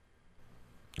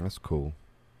 That's cool.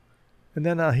 And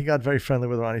then he got very friendly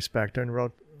with Ronnie Spector and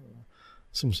wrote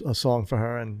a song for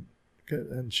her, and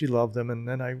she loved him. And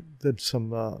then I did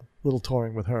some little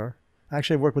touring with her.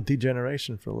 Actually, I worked with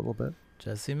D-Generation for a little bit.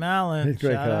 Jesse Malin. He's a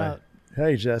great shout guy. out.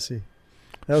 Hey, Jesse.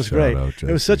 That was Shout great. out,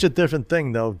 It was Jesse. such a different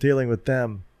thing, though, dealing with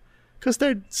them. Because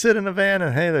they'd sit in a van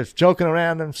and, hey, they're joking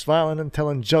around and smiling and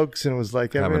telling jokes. And it was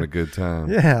like, Having a good time.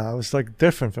 yeah, it was like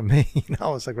different for me. It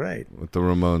was like great. But the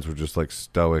Ramones were just like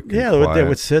stoic. And Yeah, quiet. they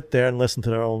would sit there and listen to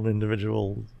their own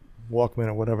individual Walkman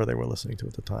or whatever they were listening to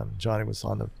at the time. Johnny was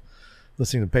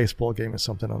listening to a baseball game or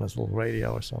something on his little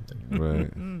radio or something.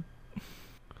 Right.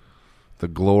 The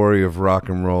glory of rock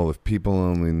and roll, if people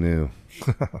only knew.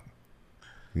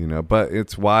 But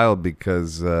it's wild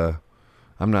because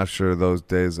I'm not sure those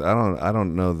days. I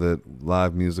don't know that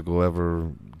live music will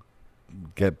ever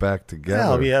get back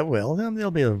together. Yeah, well, then there'll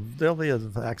be a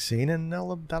vaccine, and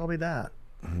that'll be that.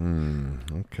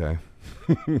 Okay.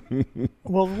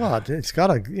 Well, what? It's got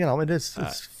to, it's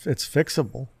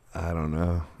fixable. I don't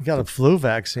know. You got a flu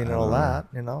vaccine and all I that,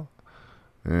 you know.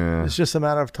 Yeah, It's just a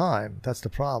matter of time. That's the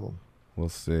problem. we'll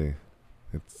see.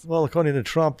 It's Well, according to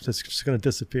Trump, it's just going to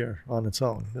disappear on its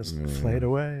own. Just fade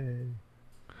away.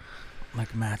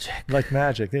 Like magic. Like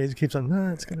magic. He keeps on,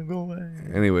 it's going to go away.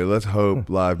 anyway. Let's hope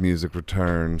live music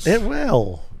returns. It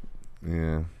will.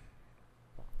 Yeah.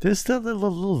 There's still the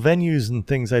little venues and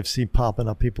things I've seen popping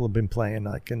up. People have been playing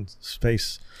like in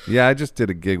space. Yeah, I just did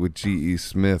a gig with G.E.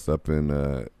 Smith up in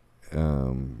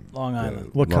Long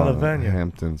Island. What kind of venue?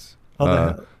 Hamptons.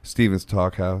 Oh, Stevens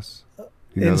Talk House.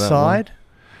 You know that inside?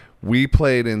 one? We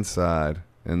played inside,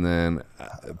 and then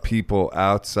people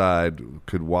outside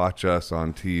could watch us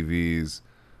on TVs,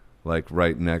 like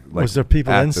right next. Like Was there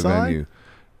people at inside? The venue.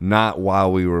 Not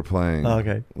while we were playing. Oh,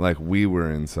 okay. Like we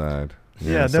were inside.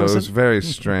 Yeah, so there was it was a very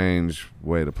strange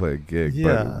way to play a gig.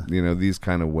 Yeah. But, these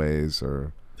kind of ways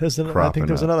are I think cropping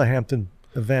there was up. another Hampton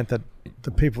event that the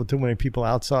people, too many people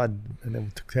outside, and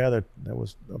then together, that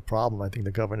was a problem. I think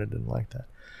the governor didn't like that.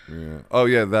 Yeah. Oh,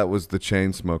 yeah, that was the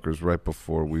Chainsmokers right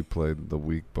before we played the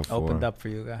week before. Opened up for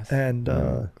you guys. And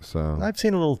So I've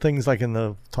seen little things like in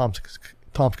the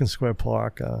Tompkins Square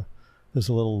Park. There's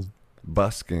a little,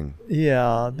 busking.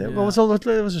 there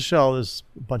was a show. There's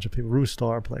a bunch of people. Rue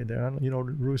Star played there. You know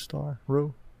Rue Star?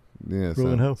 Rue? Yeah, Rue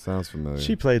and who? sounds familiar.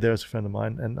 She played there as a friend of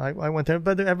mine, and I went there,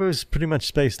 but everyone was pretty much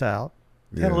spaced out.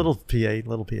 They had a little PA,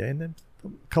 and then a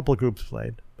couple of groups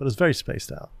played, but it was very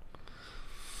spaced out.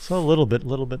 So a little bit.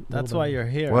 That's why you're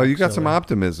here. Well, you got actually. some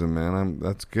optimism, man.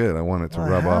 That's good. I want it to I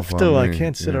rub off have to. on I me.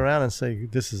 can't sit Yeah. around and say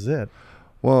this is it.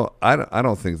 Well, I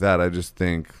don't think that. I just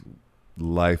think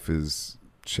life is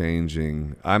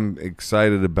changing. I'm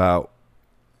excited about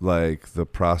like the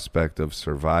prospect of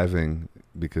surviving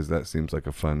because that seems like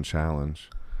a fun challenge.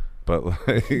 But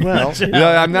like, Well,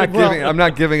 I'm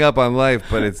not giving up on life,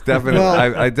 but it's definitely.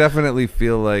 Well- I definitely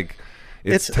feel like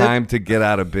it's It's- time to get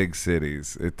out of big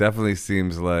cities. It definitely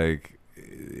seems like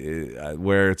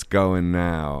where it's going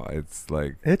now. It's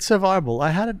like It's survivable. I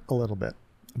had it a little bit.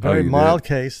 Very you mild did?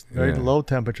 case, very Yeah. low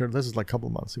temperature. This is like a couple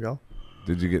of months ago.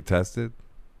 Did you get tested?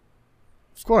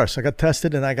 Of course, I got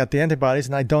tested and I got the antibodies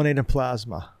and I donated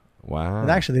plasma. Wow, And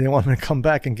actually, they want me to come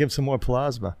back and give some more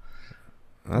plasma.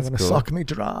 that's They're going to cool. suck me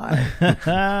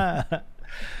dry.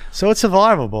 So it's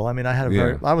survivable. I mean,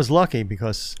 I was lucky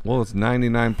because Well, it's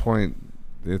 99 point.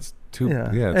 It's too.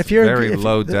 Yeah. Yeah, it's If you're- very if-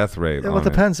 low the- death rate. it on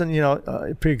depends on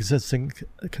pre-existing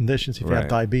conditions. If you have Right.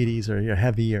 diabetes or you're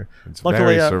heavy, or It's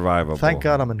luckily, very survivable. thank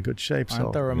God I'm in good shape.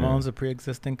 Aren't the So Ramones a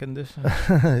pre-existing condition?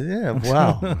 yeah,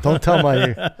 wow. Don't tell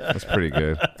my That's pretty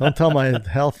good.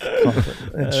 health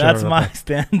insurer. That's my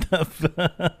stand-up.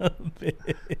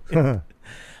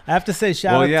 I have to say,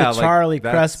 shout Well, out yeah, to like, Charlie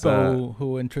that's, Crespo,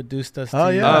 who introduced us Oh,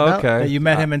 to you. yeah. Oh, that- okay. That you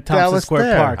met him in I Tompkins was Square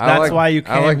there. Park. I That's like- why you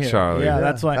I came like here. Charlie. Yeah, Yeah,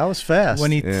 that's why. that was fast.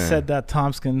 When he Yeah. said that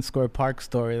Tompkins Square Park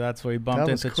story, that's where he bumped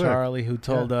That was into quick. Charlie, who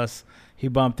told us he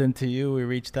bumped into you. We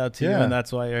reached out to you, Yeah. and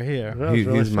that's why you're here. That was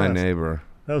really He's my fast. neighbor.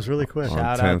 That was really quick. On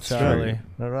Shout 10th out Street. Charlie.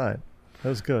 All right, that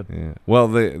was good. Yeah. Well,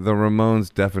 the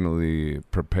Ramones definitely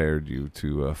prepared you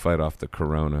to fight off the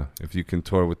corona. If you can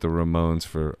tour with the Ramones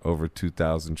for over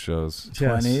 2,000 shows,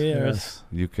 20 Yes, years. yes.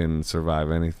 you can survive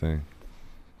anything.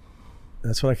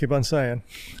 That's what I keep on saying.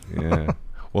 Yeah.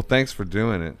 Well, thanks for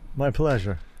doing it. My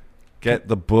pleasure. Get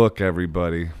the book,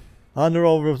 everybody. On the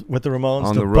road with the Ramones.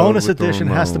 On the the road bonus with the edition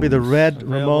has to be the Ramones. red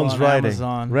Available Ramones on writing.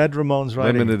 Amazon. Red Ramones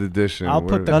writing. Limited edition. I'll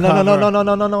put the No, cover.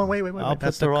 no. Wait. I'll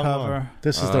That's put the the wrong cover. one.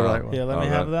 This is the right one. Here, let Oh, me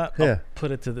have that. Yeah. I'll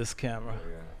put it to this camera.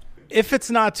 If it's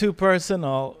not too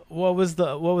personal, what was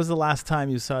the last time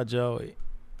you saw Joey?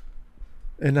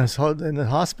 In the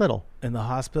hospital. In the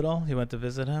hospital? You went to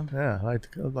visit him? Yeah,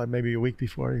 like maybe a week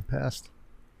before he passed.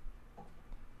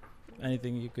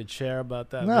 Anything you could share about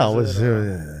that? No, it visit,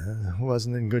 or-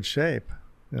 wasn't in good shape.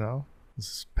 You know,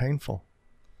 it's painful.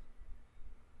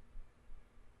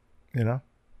 You know.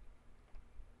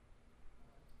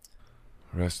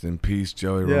 Rest in peace,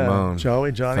 Joey Yeah, Ramone.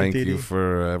 Joey, Johnny, Thank Dee you Dee,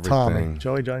 for everything. Tommy,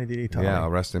 Joey, Johnny, Dee Dee, Tommy. Yeah,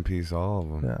 rest in peace, all of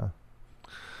them. Yeah.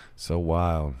 So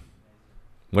wild.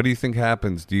 What do you think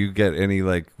happens? Do you get any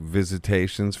like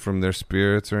visitations from their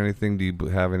spirits or anything? Do you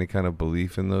have any kind of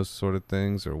belief in those sort of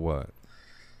things or what?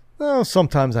 Well,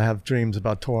 sometimes I have dreams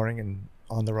about touring and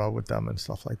on the road with them and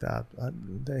stuff like that.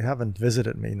 They haven't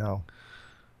visited me, no.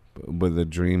 But the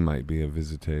dream might be a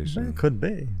visitation. It could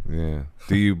be. Yeah.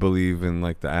 Do you believe in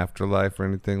like the afterlife or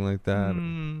anything like that?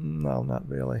 No, not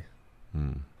really.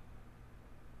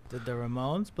 Did the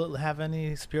Ramones have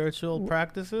any spiritual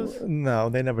practices? No,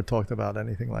 they never talked about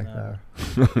anything like No.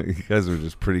 that. You guys are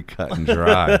just pretty cut and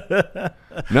dry.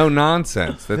 No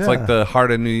nonsense. That's Yeah. like the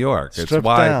heart of New York. Stripped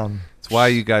down. It's why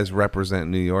you guys represent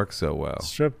New York so well.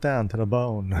 Stripped down to the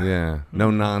bone. Yeah.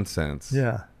 No nonsense.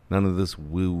 Yeah. None of this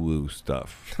woo-woo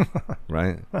stuff.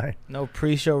 Right? Right. No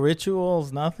pre-show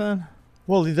rituals, nothing.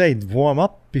 Well, they'd warm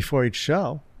up before each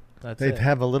show. They'd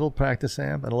have a little practice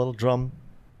amp and a little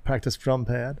practice drum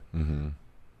pad.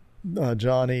 Mm-hmm.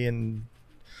 Johnny and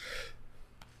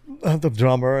the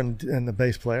drummer and the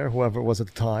bass player, whoever it was at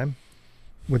the time,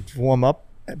 would warm up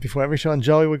before every show, and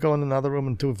Joey would go in another room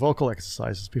and do vocal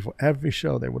exercises before every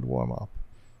show. They would warm up.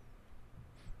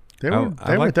 They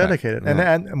were dedicated,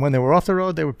 Yeah. and when they were off the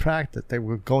road, they would practice. They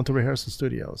would go into rehearsal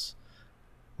studios.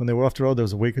 When they were off the road, there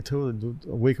was a week or two, and do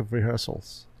a week of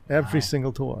rehearsals every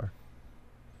single tour.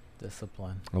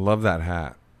 Discipline. I love that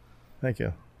hat. Thank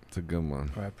you. It's a good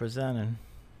one. Representing.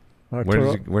 Where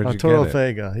did you Arturo get it?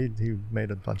 Vega. He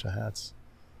made a bunch of hats.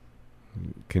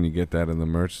 Can you get that in the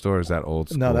merch store? Or is that old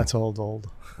school? No, that's old. Old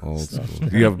school.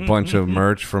 Do you have a bunch of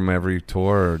merch from every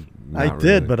tour? Or I not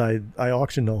did, really? but I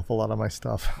auctioned off a lot of my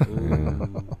stuff.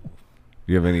 Ooh.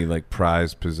 You have any like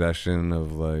prized possession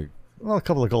of like? Well, a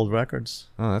couple of gold records.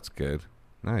 Oh, that's good.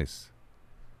 Nice.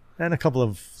 And a couple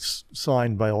of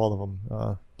signed by all of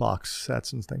them, box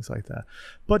sets and things like that.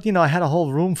 But, I had a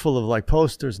whole room full of like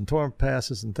posters and tour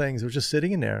passes and things. They were just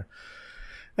sitting in there.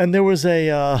 And there was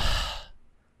a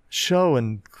show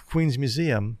in Queens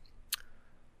Museum,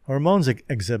 a Ramones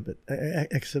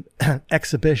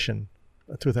exhibition,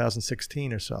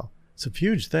 2016 or so. It's a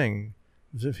huge thing.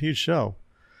 It was a huge show.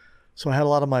 So I had a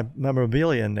lot of my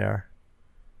memorabilia in there.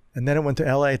 And then it went to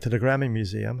L.A. to the Grammy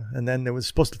Museum, and then it was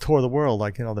supposed to tour the world,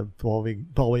 like the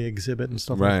Bowie exhibit and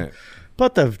stuff. Right. Like that.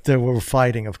 But they were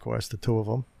fighting, of course, the two of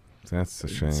them. That's a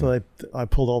shame. So I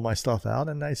pulled all my stuff out,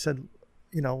 and I said,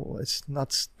 it's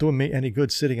not doing me any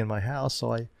good sitting in my house.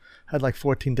 So I had like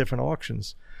 14 different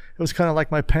auctions. It was kind of like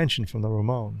my pension from the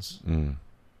Ramones. Mm.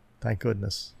 Thank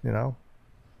goodness,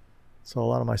 So a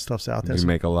lot of my stuff's out there. Did you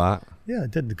make a lot? Yeah, I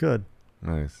did good.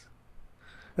 Nice.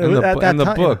 It And was- the, at that and the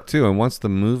time, book too. And once the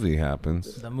movie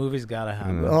happens, The movie's gotta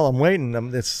happen. Yeah. Oh, I'm waiting.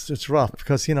 It's rough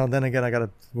because then again I got a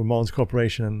Ramones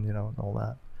Corporation and all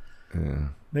that. yeah.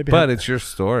 Maybe. But it's your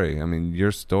story. I mean,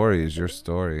 your story is your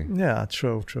story. yeah,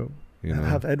 true. You know.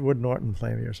 Have Edward Norton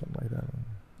play me or something like that.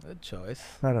 Good choice.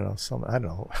 I don't know. I don't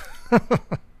know. What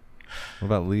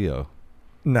about Leo?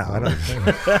 No, I don't think.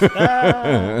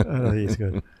 I don't think he's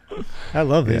good. I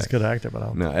love that he's a good actor, but I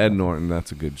don't. No, Ed Norton.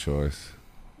 That's a good choice.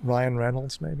 Ryan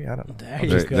Reynolds, maybe. I don't know. There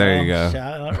you go.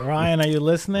 Shout out. Ryan, are you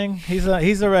listening? He's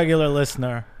a regular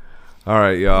listener. All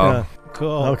right, y'all. Yeah.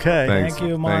 Cool. Okay. Thanks. Thank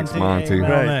you, Monty. Thanks, Monty. Hey, Great.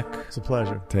 Melnick. It's a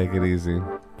pleasure. Take it easy.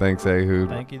 Thanks, Ehud.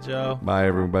 Thank you, Joe. Bye,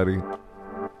 everybody. All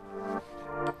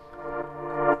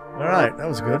right, that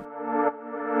was good.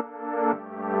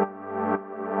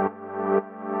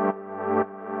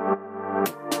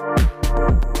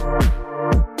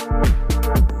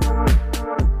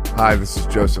 Hi, this is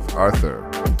Joseph Arthur.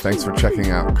 Thanks for checking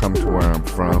out Come to Where I'm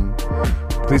From.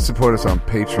 Please support us on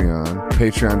Patreon,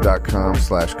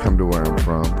 patreon.com/come to where I'm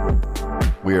from.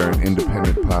 We are an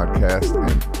independent podcast,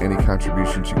 and any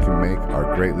contributions you can make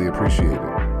are greatly appreciated.